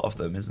quite a lot of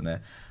them, isn't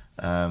there?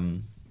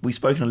 We've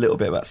spoken a little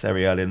bit about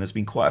Seri earlier, and there's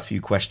been quite a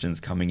few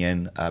questions coming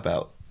in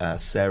about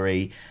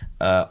Seri,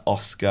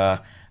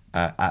 Oscar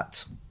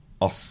at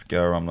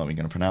Oscar. I'm not even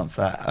going to pronounce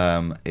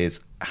that.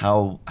 Is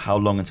how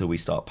long until we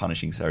start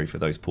punishing Seri for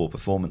those poor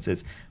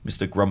performances?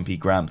 Mr. Grumpy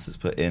Gramps has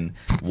put in,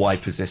 why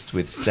persist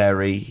with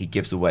Seri? He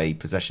gives away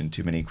possession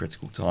too many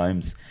critical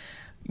times.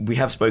 We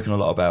have spoken a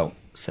lot about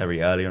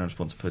Seri earlier, and I just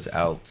want to put it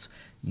out.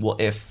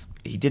 What if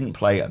he didn't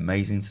play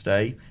amazing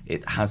today?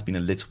 It has been a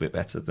little bit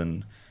better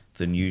than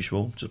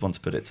usual. Just want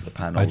to put it to the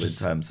panel in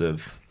terms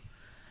of...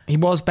 He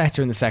was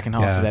better in the second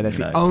half today. That's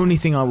the only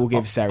thing I will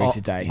give Seri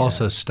today.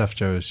 Also, Steph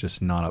Joe is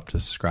just not up to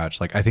scratch.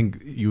 Like, I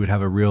think you would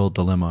have a real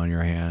dilemma on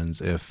your hands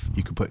if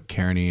you could put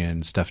Kearney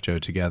and Steph Joe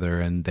together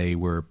and they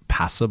were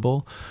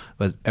passable.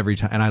 But every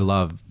time, and I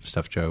love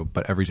Steph Joe,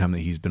 but every time that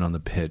he's been on the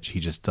pitch, he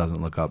just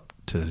doesn't look up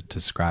to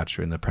scratch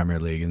in the Premier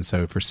League. And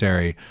so for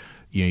Seri,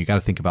 you got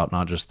to think about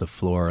not just the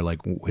floor, like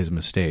his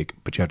mistake,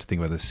 but you have to think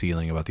about the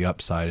ceiling, about the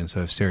upside. And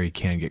so if Seri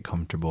can get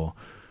comfortable,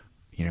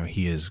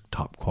 he is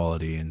top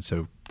quality. And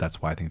so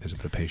that's why I think there's a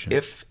bit of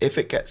patience. If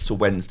it gets to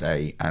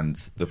Wednesday and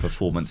the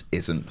performance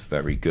isn't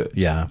very good,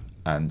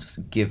 and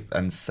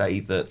say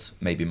that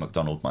maybe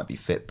McDonald might be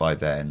fit by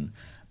then,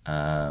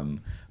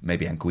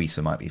 maybe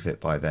Anguissa might be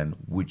fit by then,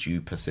 would you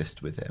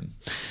persist with him?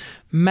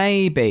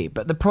 Maybe,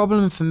 but the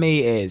problem for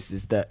me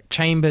is that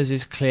Chambers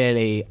is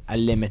clearly a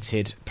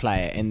limited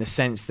player in the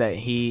sense that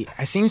he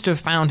seems to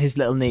have found his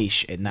little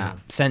niche in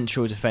that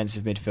central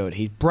defensive midfield.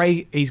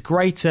 He's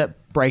great at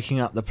breaking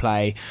up the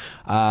play.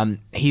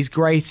 He's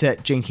great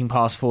at jinking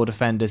past 4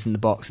 defenders in the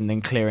box and then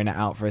clearing it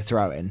out for a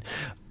throw-in.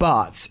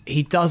 But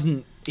he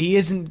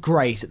isn't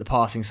great at the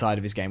passing side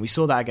of his game. We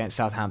saw that against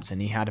Southampton.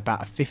 He had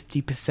about a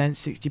 50%,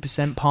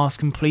 60% pass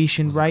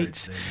completion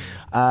rate.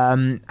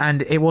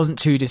 And it wasn't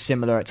too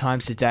dissimilar at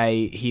times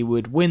today. He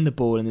would win the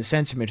ball in the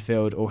centre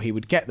midfield, or he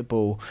would get the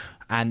ball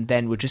and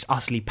then would just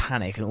utterly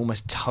panic and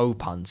almost toe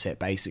punt it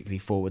basically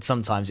forward.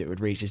 Sometimes it would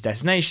reach its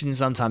destination,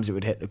 sometimes it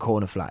would hit the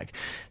corner flag.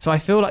 So I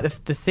feel like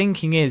the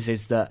thinking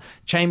is that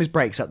Chambers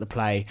breaks up the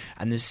play,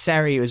 and then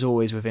Seri is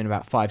always within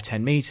about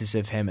 5-10 metres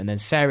of him, and then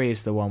Seri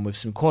is the one with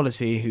some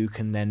quality who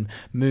can then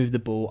move the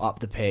ball up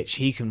the pitch.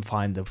 He can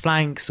find the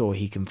flanks, or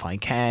he can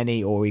find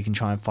Kearney, or he can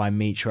try and find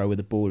Mitro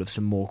with a ball of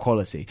some more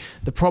quality.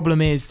 The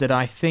problem is that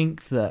I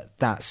think that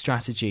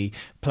strategy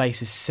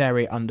places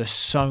Seri under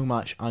so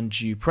much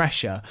undue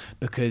pressure,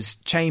 because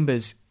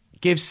Chambers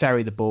gives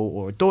Seri the ball,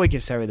 or Odoi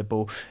gives Seri the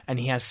ball, and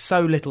he has so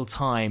little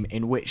time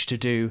in which to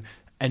do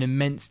an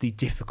immensely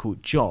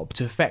difficult job,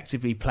 to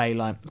effectively play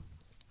like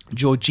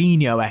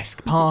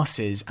Jorginho-esque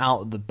passes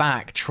out of the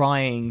back,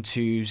 trying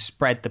to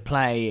spread the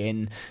play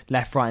in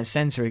left, right and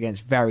centre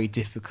against very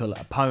difficult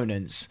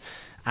opponents.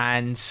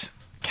 And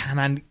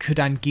could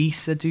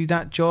Anguissa do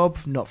that job?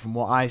 Not from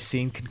what I've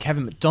seen. Can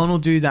Kevin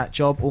McDonald do that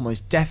job?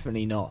 Almost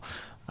definitely not,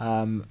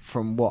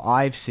 from what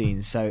I've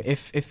seen. So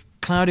if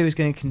Claudio is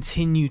going to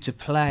continue to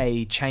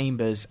play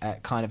Chambers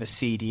at kind of a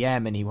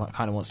CDM, and he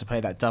kind of wants to play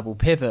that double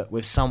pivot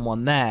with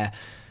someone there,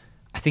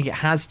 I think it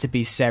has to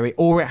be Seri,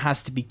 or it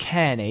has to be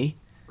Kearney,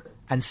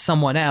 and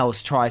someone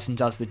else tries and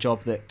does the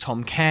job that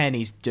Tom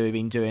Kearney's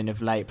been doing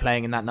of late,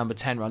 playing in that number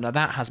 10 role. Now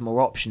that has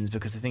more options,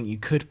 because I think you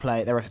could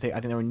play. I think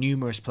there are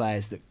numerous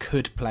players that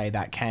could play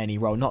that Kearney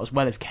role, not as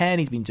well as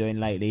Kearney's been doing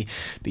lately,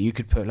 but you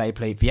could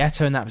play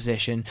Vieto in that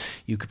position.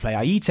 You could play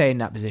Aite in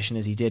that position,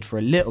 as he did for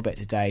a little bit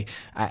today,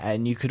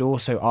 and you could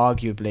also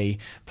arguably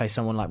play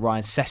someone like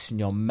Ryan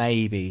Sessegnon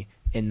maybe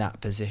in that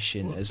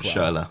position as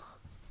well.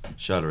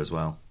 Schürrle as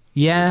well.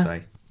 Yeah.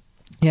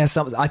 Yeah,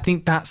 I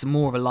think that's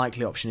more of a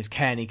likely option, is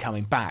Kearney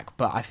coming back.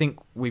 But I think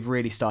we've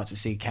really started to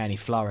see Kearney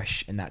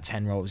flourish in that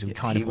 10 role.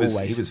 He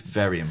was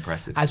very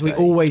impressive. As we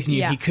always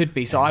knew he could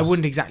be. So I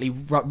wouldn't exactly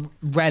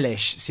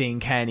relish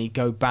seeing Kearney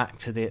go back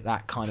to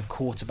that kind of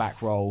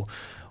quarterback role,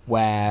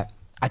 where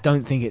I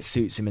don't think it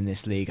suits him in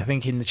this league. I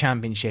think in the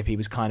Championship he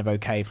was kind of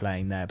okay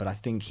playing there, but I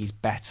think he's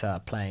better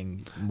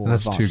playing more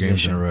advanced position. That's 2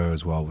 games in a row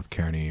as well with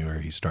Kearney, where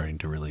he's starting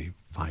to really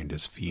find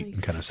his feet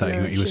and kind of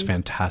say he was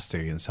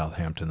fantastic against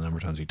Southampton. The number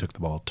of times he took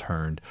the ball,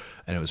 turned,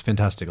 and it was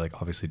fantastic.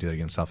 Like, obviously do it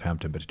against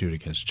Southampton, but to do it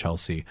against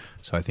Chelsea.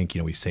 So I think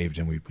we saved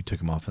him. We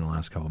took him off in the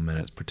last couple of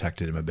minutes,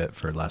 protected him a bit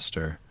for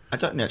Leicester. I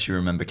don't actually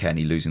remember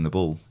Kearney losing the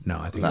ball. No,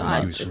 I think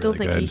I he was don't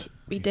really think good.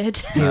 he did.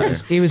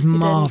 He was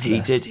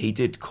marvellous. He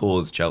did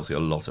cause Chelsea a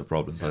lot of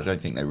problems. I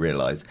don't think they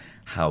realise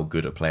how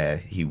good a player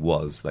he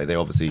was. They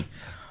obviously,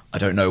 I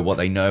don't know what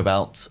they know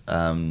about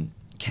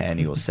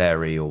Kearney or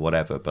Seri or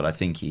whatever, but I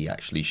think he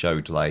actually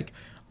showed, like,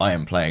 I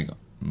am playing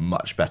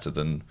much better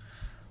than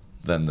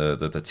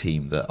the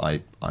team that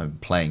I'm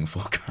playing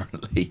for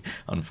currently,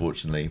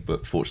 unfortunately,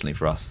 but fortunately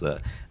for us.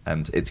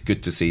 And it's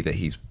good to see that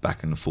he's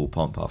back in full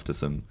pomp after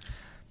some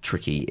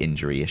tricky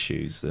injury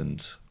issues,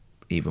 and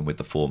even with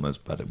the formers.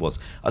 But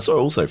I saw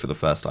also for the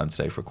first time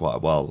today for quite a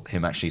while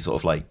him actually sort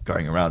of like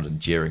going around and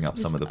jeering up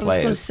some of the players. I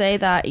was going to say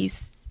that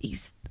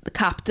he's the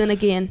captain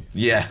again.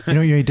 Yeah.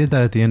 He did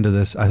that at the end of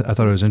this. I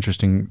thought it was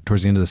interesting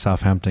towards the end of the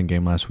Southampton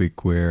game last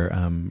week, where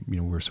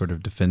we're sort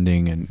of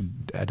defending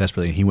and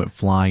desperately, and he went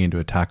flying into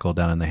a tackle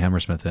down in the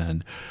Hammersmith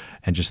end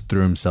and just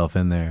threw himself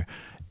in there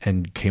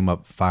and came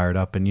up fired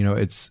up. And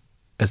it's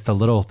the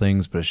little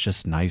things, but it's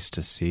just nice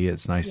to see.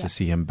 It's nice to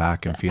see him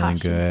back and feeling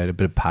good, a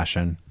bit of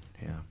passion.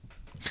 Yeah.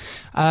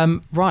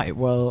 Right,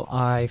 well,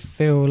 I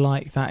feel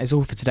like that is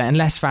all for today.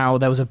 Unless, Farrell,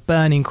 there was a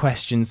burning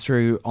question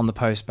through on the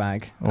post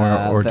bag.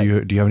 Or do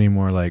you have any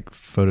more like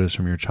photos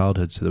from your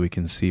childhood so that we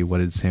can see what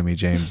did Sammy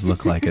James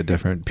look like at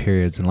different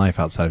periods in life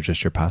outside of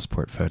just your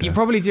passport photo? You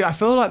probably do. I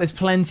feel like there's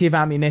plenty of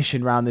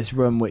ammunition around this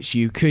room which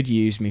you could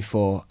use me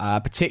for,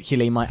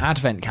 particularly my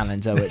advent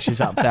calendar, which is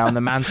up there on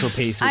the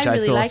mantelpiece, which I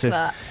really thought like of,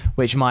 that.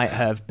 which might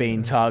have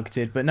been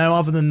targeted. But no,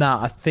 other than that,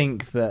 I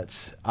think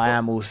that I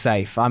am all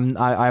safe.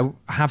 I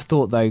have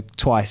thought, though,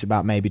 twice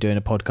about maybe doing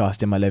a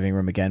podcast in my living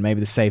room again. Maybe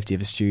the safety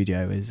of a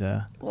studio is...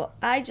 Well,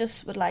 I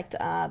just would like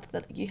to add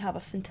that you have a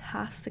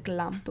fantastic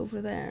lamp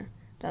over there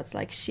that's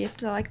like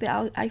shaped like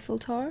the Eiffel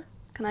Tower.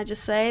 Can I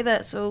just say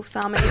that? So,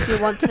 Sammy, if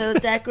you want to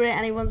decorate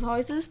anyone's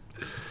houses,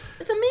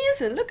 it's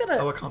amazing. Look at it.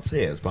 Oh, I can't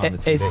see it. It's behind the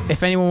TV.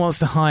 If anyone wants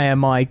to hire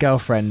my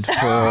girlfriend for...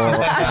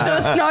 So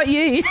it's not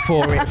you.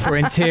 for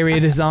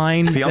interior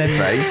design...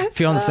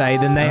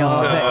 Fiancé, then they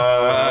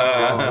are...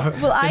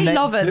 Well, I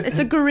love it. It's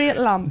a great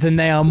lamp. Then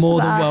they are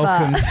more than Just like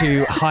welcome that.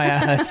 to hire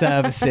her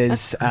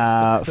services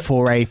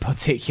for a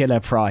particular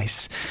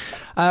price.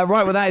 Right,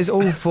 well, that is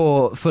all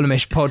for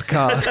Fulhamish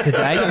podcast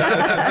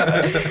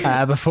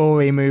today. Before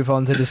we move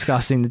on to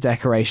discussing the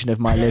decoration of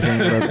my living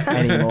room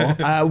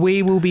anymore,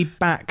 we will be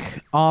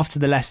back after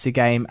the Leicester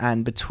game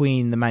and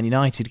between the Man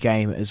United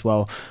game as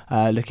well,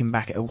 looking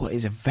back at what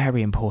is a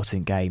very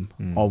important game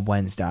on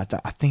Wednesday.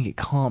 I think it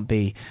can't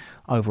be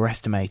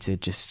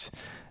overestimated just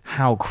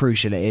how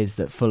crucial it is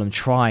that Fulham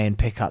try and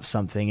pick up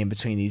something in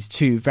between these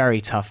two very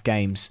tough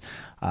games,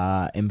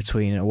 in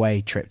between an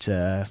away trip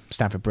to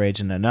Stamford Bridge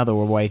and another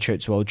away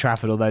trip to Old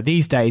Trafford, although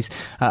these days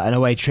an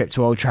away trip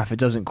to Old Trafford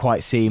doesn't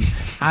quite seem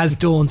as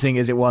daunting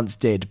as it once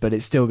did, but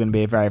it's still going to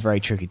be a very, very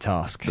tricky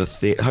task.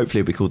 Hopefully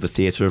it'll be called the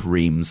Theatre of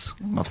Reims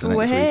after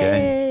next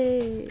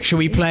weekend. Shall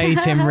we play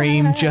Tim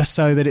Ream just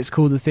so that it's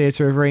called the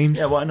Theatre of Reims?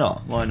 Yeah, why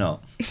not? Why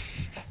not?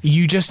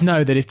 You just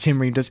know that if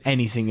Tim Ream does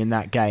anything in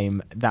that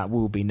game, that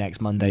will be next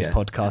Monday's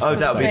podcast. Oh,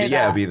 that'll be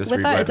it'll be the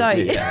Without a doubt.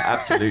 Yeah,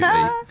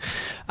 absolutely.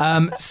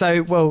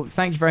 So, well,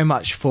 thank you very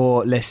much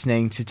for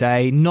listening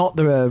today. Not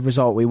the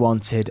result we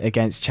wanted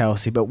against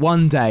Chelsea, but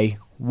one day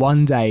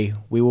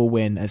we will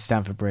win at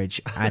Stamford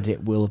Bridge and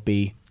it will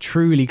be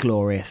truly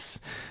glorious.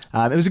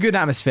 It was a good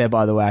atmosphere,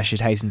 by the way, I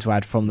should hasten to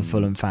add, from the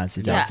Fulham fans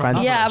today. Yeah,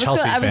 I was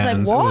like,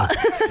 what?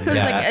 I was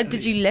like,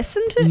 did you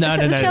listen to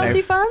the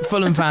Chelsea fans?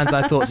 Fulham fans,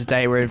 I thought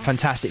today were in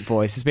fantastic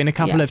voice. There's been a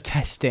couple of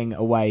testing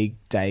away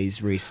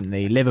days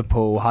recently.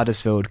 Liverpool,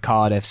 Huddersfield,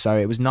 Cardiff. So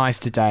it was nice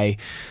today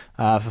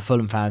for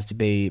Fulham fans to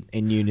be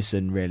in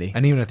unison, really.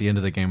 And even at the end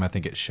of the game, I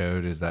think it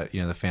showed is that,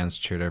 the fans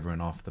cheered everyone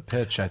off the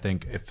pitch. I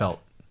think it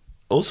felt...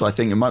 Also, I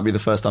think it might be the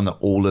first time that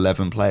all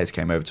 11 players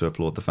came over to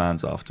applaud the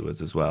fans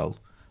afterwards as well.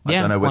 I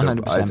don't know whether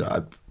 100%.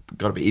 I've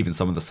got to be, even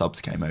some of the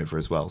subs came over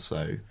as well,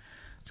 so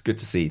it's good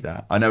to see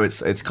that. I know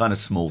it's kind of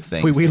small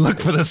things. We look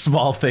for the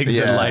small things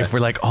in Yeah. life. We're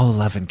like, all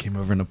 11 came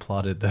over and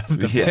applauded the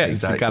Yeah, fans.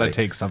 exactly. You got to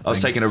take something. I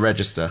was taking a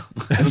register.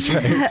 That's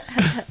right.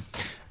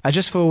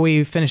 Just before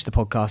we finish the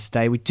podcast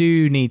today, we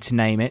do need to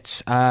name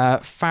it.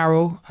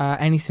 Farrell,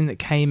 anything that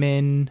came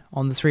in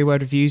on the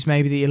 3-word reviews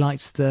maybe that you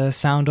liked the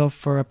sound of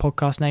for a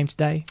podcast name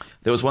today?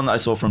 There was one that I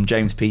saw from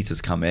James Peters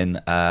come in,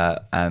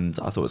 and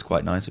I thought it was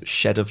quite nice. It was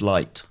Shed of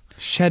Light.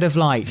 Shed of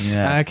Light.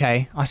 Yeah.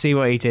 Okay, I see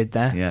what he did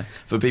there. Yeah.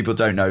 For people who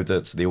don't know,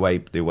 that the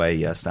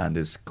away stand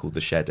is called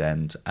the Shed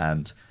End,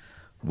 and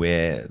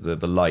where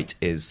the light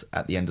is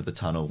at the end of the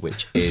tunnel,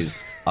 which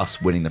is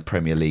us winning the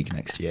Premier League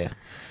next year.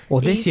 Well,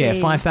 this year,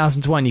 Easy.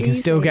 5,000 to 1, you can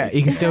still get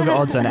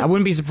odds on it. I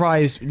wouldn't be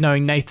surprised,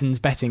 knowing Nathan's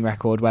betting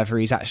record, whether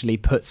he's actually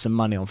put some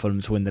money on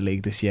Fulham to win the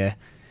league this year.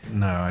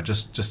 No,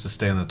 just to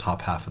stay in the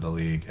top half of the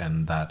league,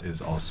 and that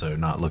is also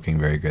not looking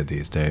very good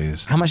these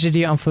days. How much did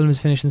you get on Fulham to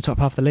finish in the top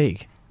half of the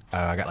league?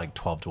 I got like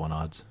 12 to 1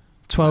 odds.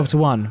 12 to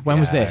 1. When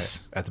was Yeah,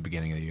 this? At the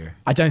beginning of the year.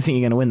 I don't think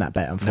you're going to win that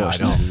bet, No, I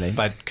unfortunately. don't.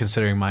 But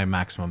considering my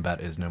maximum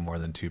bet is no more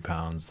than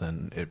 £2,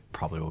 then it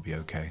probably will be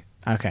okay.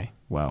 Okay,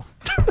 well.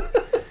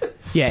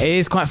 Yeah, it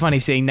is quite funny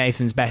seeing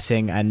Nathan's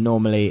betting, and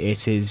normally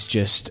it is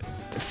just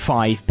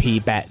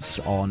 5p bets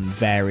on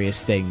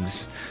various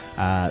things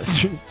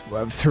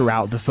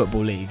throughout the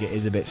Football League. It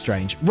is a bit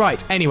strange.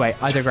 Right, anyway,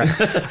 I digress.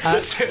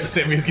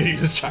 Sammy's getting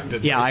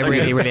distracted. Yeah, I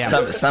really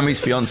am. Sammy's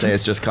fiance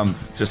has just come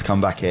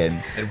back in,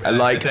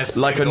 like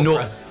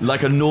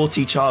a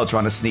naughty child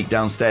trying to sneak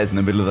downstairs in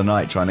the middle of the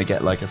night, trying to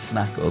get like a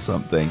snack or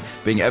something,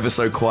 being ever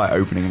so quiet,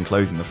 opening and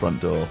closing the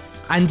front door.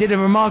 And did a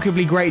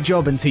remarkably great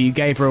job until you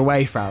gave her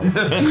away, Farrell.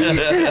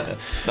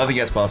 Nothing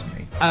gets past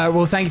me.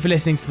 Well, thank you for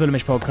listening to the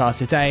Fulhamish podcast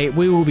today.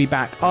 We will be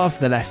back after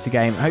the Leicester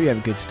game. I hope you have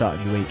a good start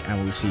of your week,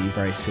 and we'll see you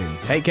very soon.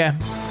 Take care.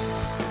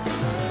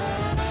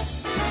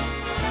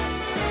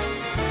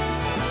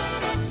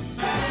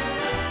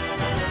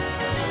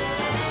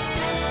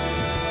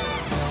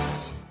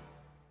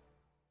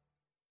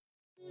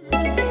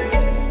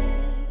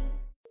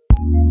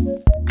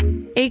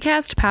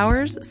 Acast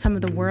powers some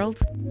of the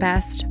world's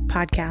best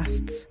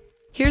podcasts.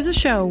 Here's a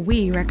show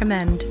we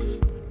recommend.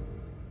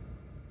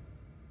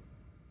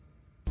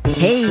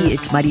 Hey,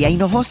 it's Maria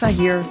Hinojosa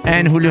here.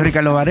 And Julio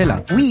Ricardo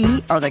Varela.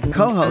 We are the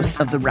co-hosts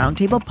of the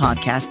Roundtable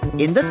podcast,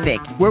 In the Thick,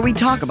 where we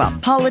talk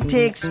about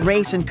politics,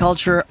 race, and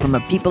culture from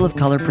a people of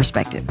color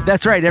perspective.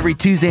 That's right. Every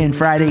Tuesday and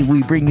Friday,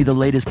 we bring you the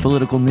latest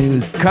political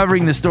news,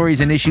 covering the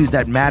stories and issues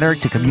that matter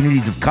to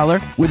communities of color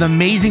with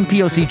amazing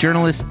POC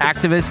journalists,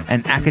 activists,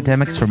 and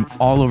academics from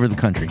all over the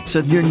country. So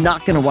you're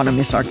not going to want to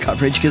miss our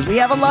coverage because we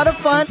have a lot of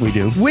fun. We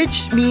do.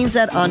 Which means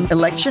that on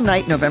election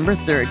night, November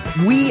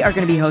 3rd, we are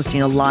going to be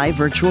hosting a live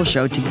virtual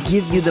show to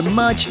give you the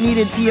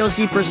much-needed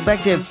POC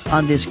perspective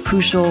on this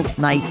crucial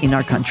night in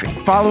our country.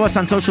 Follow us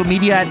on social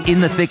media at In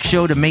the Thick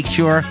Show to make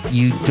sure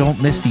you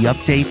don't miss the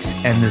updates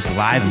and this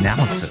live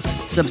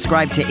analysis.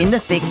 Subscribe to In the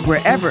Thick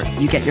wherever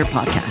you get your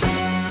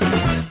podcasts.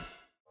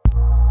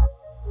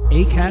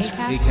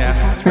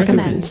 Acast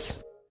recommends.